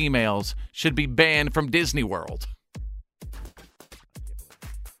childless females should be banned from Disney World.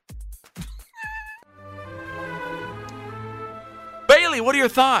 Bailey, what are your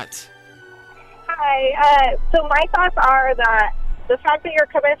thoughts? Hi. So my thoughts are that the fact that you're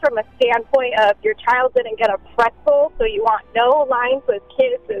coming from a standpoint of your child didn't get a pretzel, so you want no lines with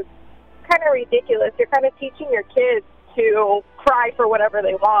kids is kind of ridiculous. You're kind of teaching your kids to cry for whatever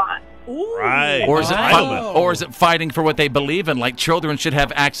they want. Right. Or is it fighting for what they believe in? Like children should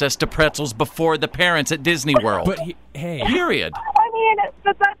have access to pretzels before the parents at Disney World. But hey. Period. I mean,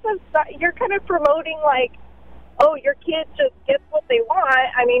 but you're kind of promoting like, oh, your kid just gets what they want.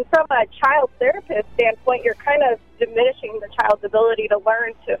 I mean, from a child therapist standpoint, you're kind of diminishing the child's ability to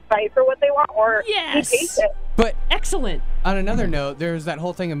learn to fight for what they want or be patient. But excellent. On another note, there's that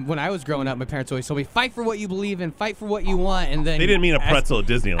whole thing when I was growing up, my parents always told me, fight for what you believe in, fight for what you want. And then They didn't mean a pretzel at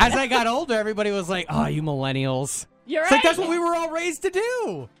Disneyland. As I got older, everybody was like, oh, you millennials. You're It's like that's what we were all raised to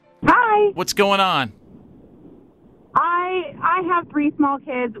do. Hi. What's going on? I have 3 small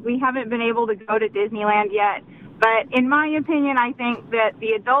kids. We haven't been able to go to Disneyland yet. But in my opinion, I think that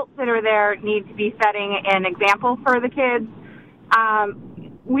the adults that are there need to be setting an example for the kids.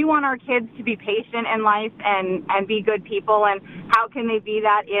 We want our kids to be patient in life and be good people. And how can they be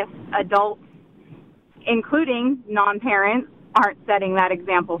that if adults, including non-parents, aren't setting that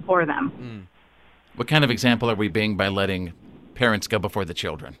example for them? What kind of example are we being by letting parents go before the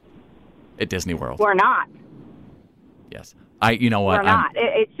children at Disney World? We're not. Yes. You know what? We're not.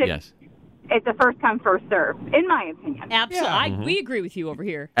 It should. Yes. It's a first come, first serve, in my opinion. Absolutely. We agree with you over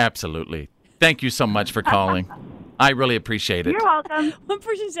here. Absolutely. Thank you so much for calling. I really appreciate it. You're welcome. One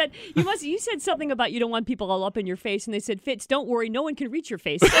person said, you said something about you don't want people all up in your face, and they said, Fitz, don't worry, no one can reach your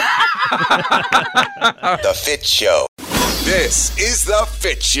face. The Fitz Show. This is the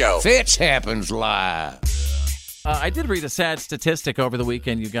Fitz Show. Fitz happens live. I did read a sad statistic over the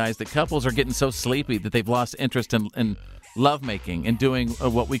weekend, you guys, that couples are getting so sleepy that they've lost interest in lovemaking and doing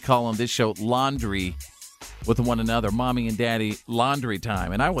what we call on this show laundry with one another, mommy and daddy laundry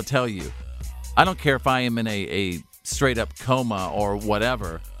time. And I will tell you, I don't care if I am in a straight up coma or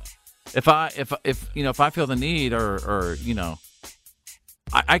whatever. If I feel the need or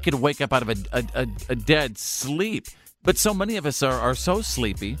I could wake up out of a dead sleep. But so many of us are so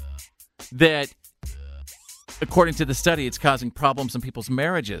sleepy that, according to the study, it's causing problems in people's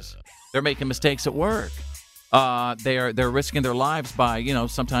marriages. They're making mistakes at work. They're risking their lives by,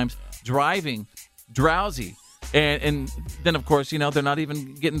 sometimes driving drowsy. And then, of course, they're not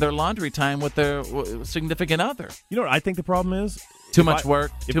even getting their laundry time with their significant other. You know what I think the problem is? Too much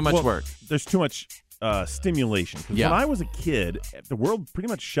work. There's too much stimulation. Because when I was a kid, the world pretty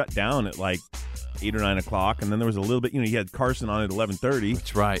much shut down at like 8 or 9 o'clock, and then there was a little bit, you had Carson on at 11:30.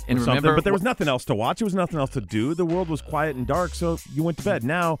 That's right. And remember, but there was nothing else to watch. There was nothing else to do. The world was quiet and dark, so you went to bed.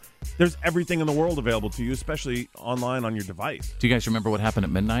 Now, there's everything in the world available to you, especially online on your device. Do you guys remember what happened at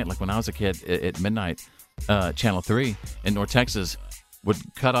midnight? Like when I was a kid, at midnight, Channel 3 in North Texas would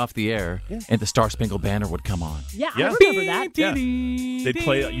cut off the air, and the Star Spangled Banner would come on. Yeah, I remember that. Yeah. They'd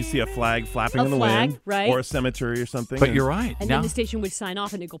play, you see a flag flapping in the wind, right? Or a cemetery or something. But you're right. And then the station would sign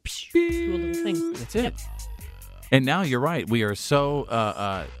off, and it'd go psh, do a little thing. That's it. And now you're right. We are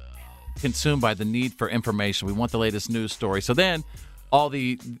so consumed by the need for information. We want the latest news story. So then all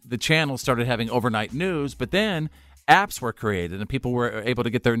the channels started having overnight news, but then apps were created, and people were able to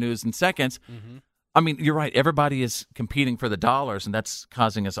get their news in seconds. Mm-hmm. I mean, you're right. Everybody is competing for the dollars, and that's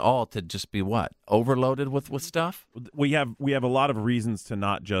causing us all to just be overloaded with stuff. We have a lot of reasons to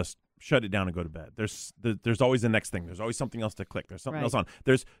not just shut it down and go to bed. There's always the next thing. There's always something else to click. There's something else on.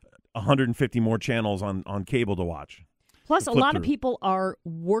 There's 150 more channels on cable to watch. Plus, a lot of people are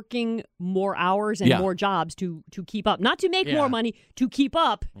working more hours and more jobs to keep up. Not to make more money, to keep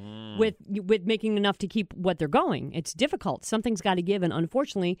up with making enough to keep what they're going. It's difficult. Something's got to give, and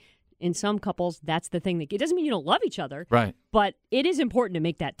unfortunately, in some couples, that's the thing. It doesn't mean you don't love each other. Right. But it is important to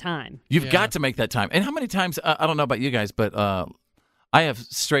make that time. You've got to make that time. And how many times, I don't know about you guys, but I have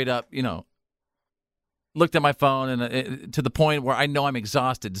straight up, looked at my phone and to the point where I know I'm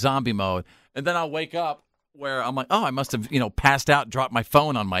exhausted, zombie mode. And then I'll wake up where I'm like, oh, I must have, passed out, dropped my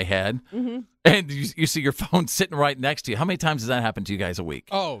phone on my head. Mm-hmm. And you see your phone sitting right next to you. How many times does that happen to you guys a week?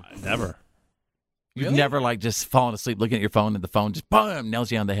 Oh, never. You've never just fallen asleep looking at your phone and the phone just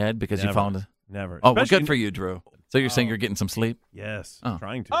nails you on the head because you've fallen. Never. Oh, well, good for you, Drew. So you're saying you're getting some sleep? Yes,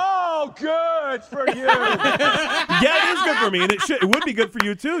 trying to. Oh, good for you. Yeah, it is good for me, and it would be good for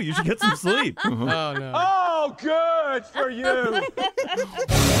you too. You should get some sleep. Oh no. Oh, good for you.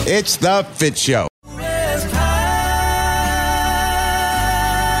 It's the Fitz Show.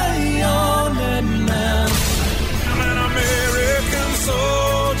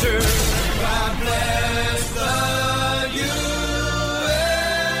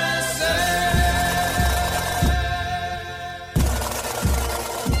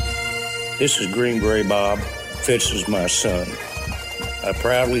 This is Green Beret Bob. Fitz is my son. I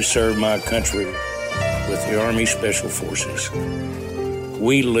proudly serve my country with the Army Special Forces.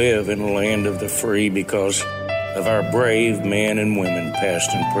 We live in the land of the free because of our brave men and women,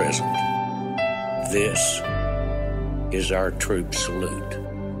 past and present. This is our troop salute.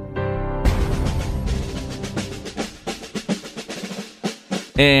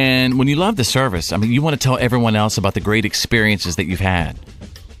 And when you love the service, you want to tell everyone else about the great experiences that you've had.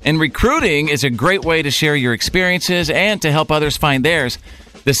 And recruiting is a great way to share your experiences and to help others find theirs.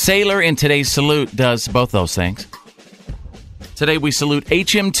 The sailor in today's salute does both those things. Today we salute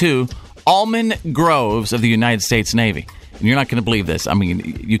HM2 Almond Groves of the United States Navy. And you're not going to believe this.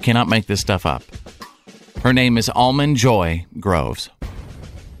 You cannot make this stuff up. Her name is Almond Joy Groves.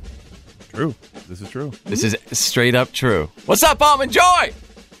 True. This is true. This is straight up true. What's up, Almond Joy?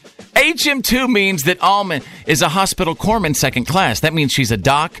 HM2 means that Almond is a hospital corpsman second class. That means she's a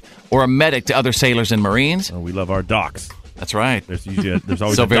doc or a medic to other sailors and Marines. Oh, we love our docs. That's right. There's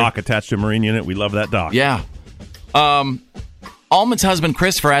always a doc attached to a Marine unit. We love that doc. Yeah. Almond's husband,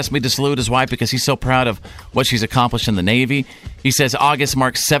 Christopher, asked me to salute his wife because he's so proud of what she's accomplished in the Navy. He says August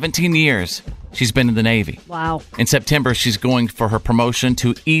marks 17 years she's been in the Navy. Wow. In September, she's going for her promotion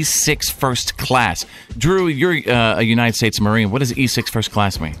to E6 First Class. Drew, you're a United States Marine. What does E6 First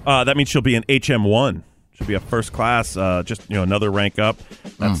Class mean? That means she'll be an HM1. She'll be a first class, just another rank up.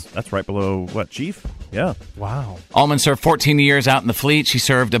 That's right below, Chief? Yeah. Wow. Almond served 14 years out in the fleet. She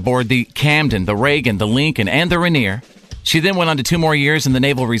served aboard the Camden, the Reagan, the Lincoln, and the Rainier. She then went on to 2 more years in the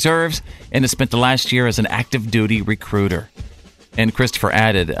Naval Reserves and has spent the last year as an active duty recruiter. And Christopher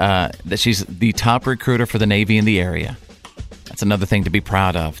added that she's the top recruiter for the Navy in the area. That's another thing to be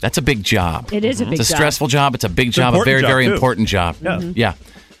proud of. That's a big job. It is a big job. It's a stressful job. It's a big job, a very, very important job. Yeah. Mm-hmm. Yeah.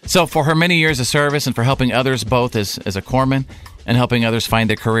 So for her many years of service and for helping others both as a corpsman and helping others find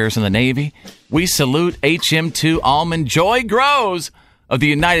their careers in the Navy, we salute HM2 Almond Joy Groves of the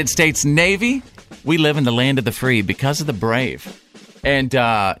United States Navy. We live in the land of the free because of the brave. And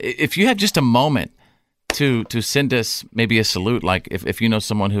if you have just a moment to send us maybe a salute, like if you know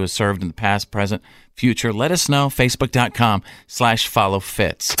someone who has served in the past, present, future, let us know.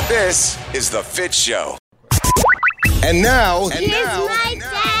 Facebook.com/followfitz. This is the Fitz Show. And now, Here's my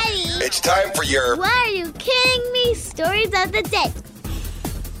daddy. It's time for your Why Are You Kidding Me? Stories of the Day.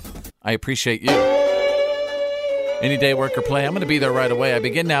 I appreciate you. Any day, work, or play, I'm going to be there right away. I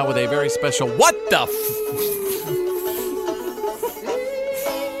begin now with a very special What the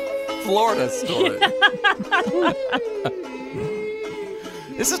Florida story.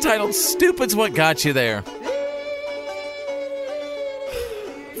 This is titled Stupid's What Got You There.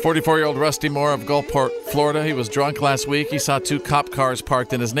 44-year-old Rusty Moore of Gulfport, Florida. He was drunk last week. He saw 2 cop cars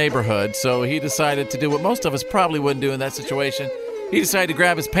parked in his neighborhood, so he decided to do what most of us probably wouldn't do in that situation. He decided to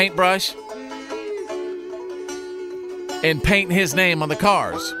grab his paintbrush and paint his name on the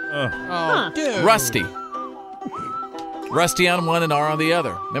cars. Oh, dude. Rusty. Rusty on one and R on the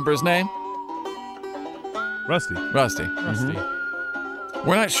other. Remember his name? Rusty. Mm-hmm.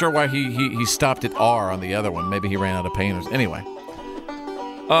 We're not sure why he stopped at R on the other one. Maybe he ran out of painters. Anyway,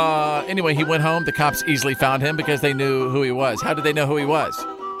 he went home. The cops easily found him because they knew who he was. How did they know who he was?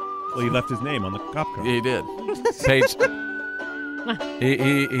 Well, he left his name on the cop car. He did. Page.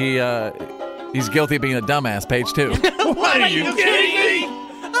 He's guilty of being a dumbass. Page 2. What are you kidding me?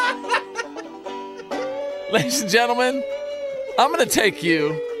 Ladies and gentlemen, I'm going to take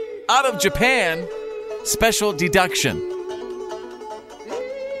you out of Japan. Special deduction.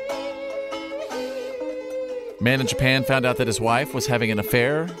 Man in Japan found out that his wife was having an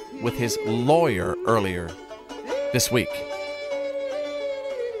affair with his lawyer earlier this week.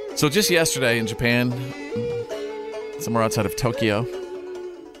 So just yesterday in Japan, somewhere outside of Tokyo,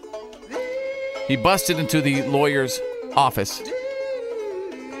 he busted into the lawyer's office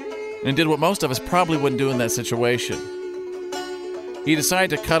and did what most of us probably wouldn't do in that situation. He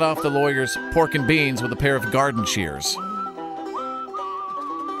decided to cut off the lawyer's pork and beans with a pair of garden shears.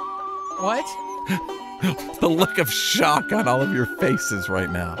 What? The look of shock on all of your faces right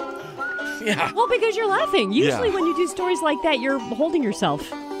now. Yeah. Well, because you're laughing. Usually when you do stories like that, you're holding yourself.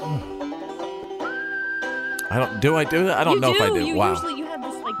 Do I do that? I don't know if I do. Wow. Usually you have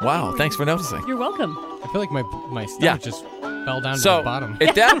this like. Wow, thanks for noticing. You're welcome. I feel like my stomach just fell down to the bottom.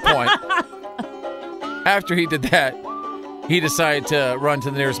 At that point, after he did that, he decided to run to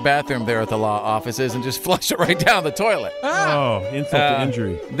the nearest bathroom there at the law offices and just flush it right down the toilet. Oh, insult to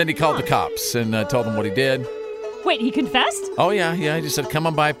injury. Then he called the cops and told them what he did. Wait, he confessed? Oh, yeah. He just said, come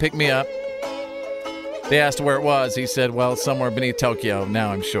on by, pick me up. They asked where it was. He said, well, somewhere beneath Tokyo,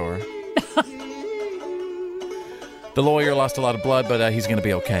 now I'm sure. The lawyer lost a lot of blood, but he's going to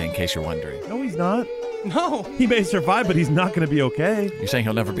be okay, in case you're wondering. No, he's not. No. He may survive, but he's not going to be okay. You're saying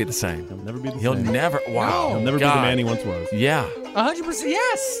he'll never be the same? He'll never be the He'll same. never. Wow. He'll never be the man he once was. Yeah. 100%.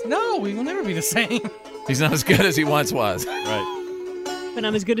 Yes. No, we will never be the same. He's not as good as he once was. Right. But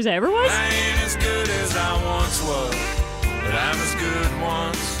I'm as good as I ever was? I ain't as good as I once was, but I'm as good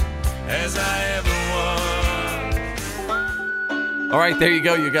once as I ever was. All right, there you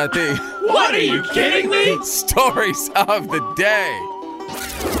go. You got the... What, are you kidding me? Stories of the day.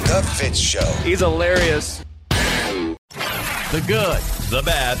 The Fitz Show. He's hilarious. The good. The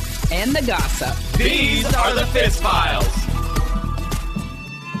bad. And the gossip. These are the Fitz Files.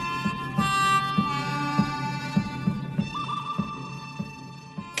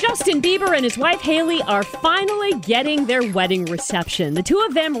 Justin Bieber and his wife Hailey are finally getting their wedding reception. The two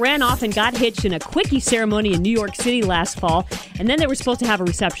of them ran off and got hitched in a quickie ceremony in New York City last fall, and then they were supposed to have a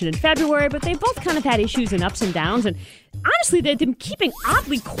reception in February, but they both kind of had issues and ups and downs, and honestly, they've been keeping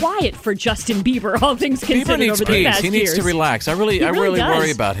oddly quiet for Justin Bieber, all things considered, Bieber needs over the peace. past He needs years. to relax. I really does. worry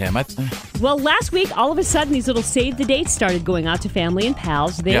about him. Well, last week, all of a sudden, these little save the dates started going out to family and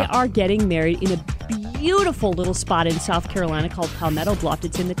pals. They are getting married in a beautiful little spot in South Carolina called Palmetto Bluff.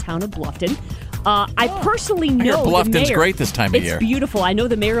 It's in the town of Bluffton. I personally know Bluffton's the mayor. great this time of year. It's beautiful. I know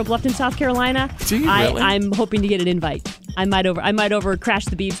the mayor of Bluffton, South Carolina. Do you really? I'm hoping to get an invite. I might over crash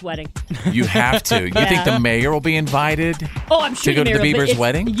the Biebs' wedding. You have to. You think the mayor will be invited? Oh, I'm sure to go to the Bieber's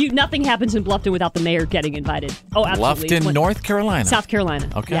wedding? Nothing happens in Bluffton without the mayor getting invited. Oh, absolutely. Bluffton, North Carolina. South Carolina.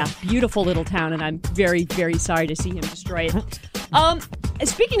 Okay. Yeah, beautiful little town, and I'm very, very sorry to see him destroy it.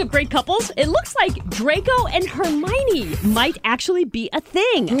 Speaking of great couples, it looks like Draco and Hermione might actually be a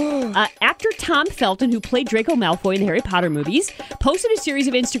thing. Actor Tom Felton, who played Draco Malfoy in the Harry Potter movies, posted a series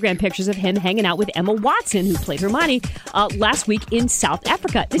of Instagram pictures of him hanging out with Emma Watson, who played Hermione, last week in South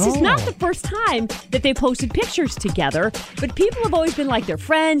Africa. This is not the first time that they posted pictures together, but people have always been like they're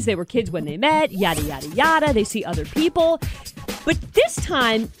friends, they were kids when they met, yada, yada, yada. They see other people. But this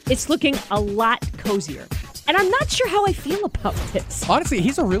time, it's looking a lot cozier. And I'm not sure how I feel about this. Honestly,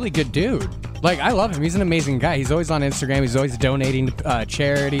 he's a really good dude. Like, I love him. He's an amazing guy. He's always on Instagram. He's always donating to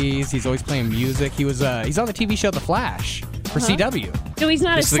charities. He's always playing music. He's on the TV show The Flash for CW. So he's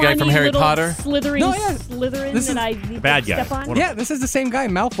not This a is the guy slimy from Harry little Potter? slithering No, yeah. Slytherin This that is I need bad to guy. step on. Yeah, this is the same guy,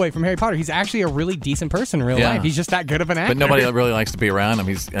 Malfoy from Harry Potter. He's actually a really decent person in real Yeah. life. He's just that good of an actor. But nobody really likes to be around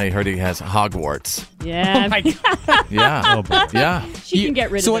him. I heard he has Hogwarts. Yeah. Oh my God. Yeah. Yeah. She can get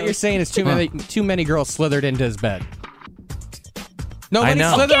rid of So what those. you're saying is too many girls slithered into his bed. Nobody I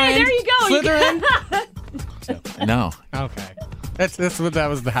know. slithered Okay, in? there you go. Slither in? No. Okay. That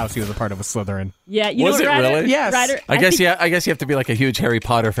was the house he was a part of, was Slytherin. Yeah, you Was know it what, Ryder? really? Yes. Ryder, I guess think, I guess you have to be like a huge Harry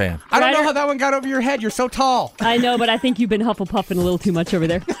Potter fan. I don't know Ryder- how that one got over your head. You're so tall. I know, but I think you've been Hufflepuffing a little too much over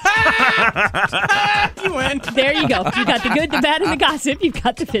there. You win. There you go. You got the good, the bad, and the gossip. You've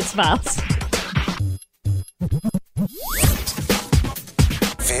got the Fitz Files.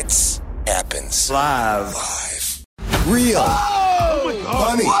 Fitz happens Live. real Oh my God.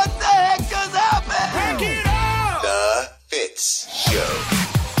 funny. What the heck just happened? Pick it up! The Fitz Show.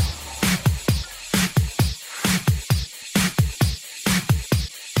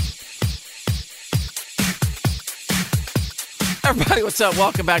 Everybody, what's up?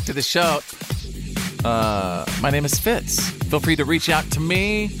 Welcome back to the show. My name is Fitz. Feel free to reach out to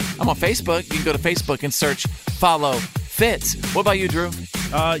me. I'm on Facebook. You can go to Facebook and search follow Fitz. What about you, Drew?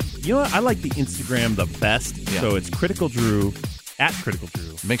 You know what? I like the Instagram the best. Yeah. So it's Critical Drew at Critical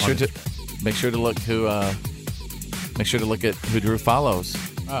Drew. Make sure to look at who Drew follows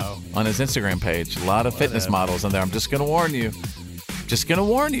on his Instagram page. A lot of fitness models on there. I'm just gonna warn you.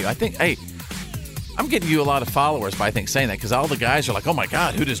 I think, hey, I'm getting you a lot of followers by, I think, saying that, because all the guys are like, oh, my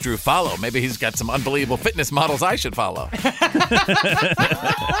God, who does Drew follow? Maybe he's got some unbelievable fitness models I should follow.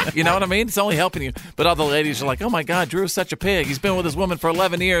 You know what I mean? It's only helping you. But all the ladies are like, oh, my God, Drew's such a pig. He's been with his woman for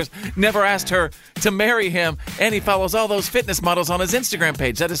 11 years, never asked her to marry him, and he follows all those fitness models on his Instagram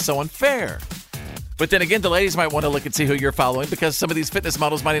page. That is so unfair. But then again, the ladies might want to look and see who you're following, because some of these fitness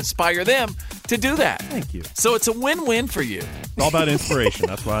models might inspire them to do that. Thank you. So it's a win-win for you. It's all about inspiration.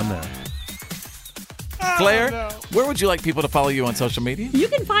 That's why I'm there. Claire, where would you like people to follow you on social media? You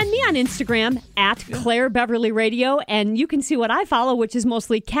can find me on Instagram at Claire Beverly Radio, and you can see what I follow, which is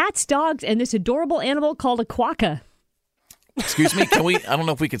mostly cats, dogs, and this adorable animal called a quokka. Excuse me? Can we? I don't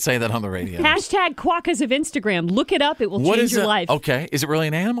know if we could say that on the radio. Hashtag quokkas of Instagram. Look it up. It will change your life. Okay. Is it really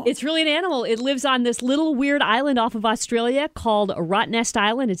an animal? It's really an animal. It lives on this little weird island off of Australia called Rottnest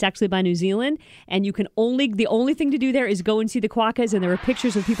Island. It's actually by New Zealand. And the only thing to do there is go and see the quokkas. And there are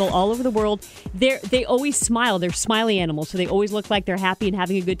pictures of people all over the world. They always smile. They're smiley animals. So they always look like they're happy and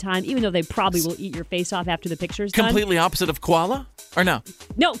having a good time, even though they probably will eat your face off after the picture's done. Completely opposite of koala? Or no?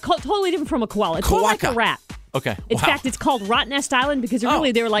 No, totally different from a koala. It's more like a rat. Okay. In fact, it's called Rottnest Island because they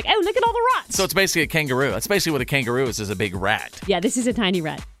were like, oh, look at all the rats. So it's basically a kangaroo. That's basically what a kangaroo is a big rat. Yeah, this is a tiny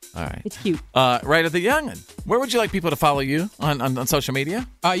rat. All right. It's cute. Ryder the Youngin. Where would you like people to follow you on social media?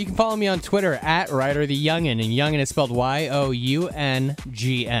 You can follow me on Twitter at Ryder the Youngin, and Youngin is spelled Youngn.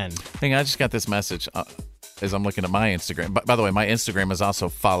 Hang on, I just got this message as I'm looking at my Instagram. By the way, my Instagram is also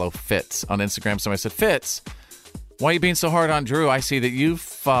follow Fitz on Instagram. Somebody said, Fitz, why are you being so hard on Drew? I see that you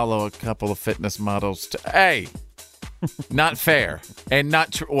follow a couple of fitness models. Hey, not fair. And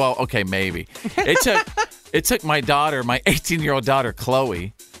not true. Well, okay, maybe. It took my daughter, my 18-year-old daughter,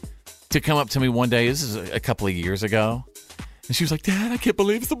 Chloe, to come up to me one day. This is a couple of years ago. And she was like, Dad, I can't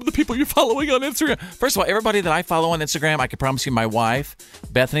believe some of the people you're following on Instagram. First of all, everybody that I follow on Instagram, I can promise you my wife,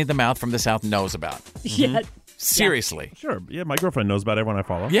 Bethany the Mouth from the South, knows about. Mm-hmm. Yeah. Seriously. Yeah. Sure. Yeah, my girlfriend knows about everyone I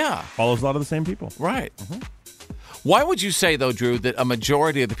follow. Yeah. Follows a lot of the same people. Right. Mm-hmm. Why would you say, though, Drew, that a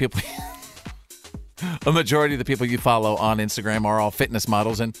majority of the people you follow on Instagram are all fitness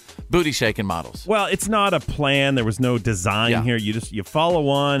models and booty shaking models? Well, it's not a plan. There was no design here. You follow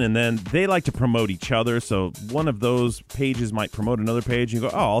one, and then they like to promote each other. So one of those pages might promote another page. And you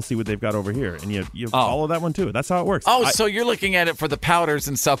go, oh, I'll see what they've got over here, and you follow that one too. That's how it works. Oh, so you're looking at it for the powders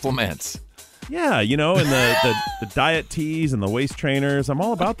and supplements. Yeah, and the diet teas and the waist trainers. I'm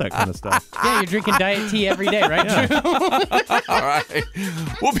all about that kind of stuff. Yeah, you're drinking diet tea every day, right? Yeah. All right.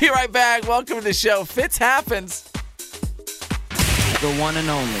 We'll be right back. Welcome to the show. Fitz happens. The one and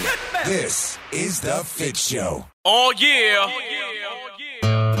only. This is The Fitz Show. Oh, yeah.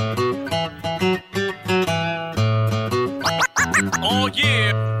 Oh,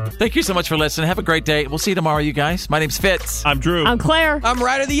 yeah. Thank you so much for listening. Have a great day. We'll see you tomorrow, you guys. My name's Fitz. I'm Drew. I'm Claire. I'm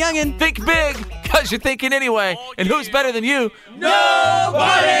Ryder the Youngin. Think big, because you're thinking anyway. And who's better than you? Nobody!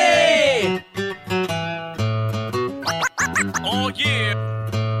 Oh, yeah.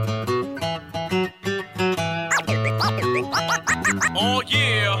 Oh,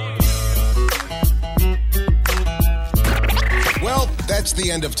 yeah. Well, that's the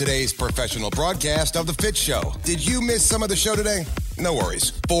end of today's professional broadcast of The Fitz Show. Did you miss some of the show today? No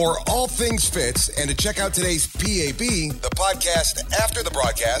worries. For all things Fitz and to check out today's PAB, the podcast after the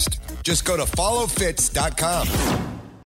broadcast, just go to followfitz.com.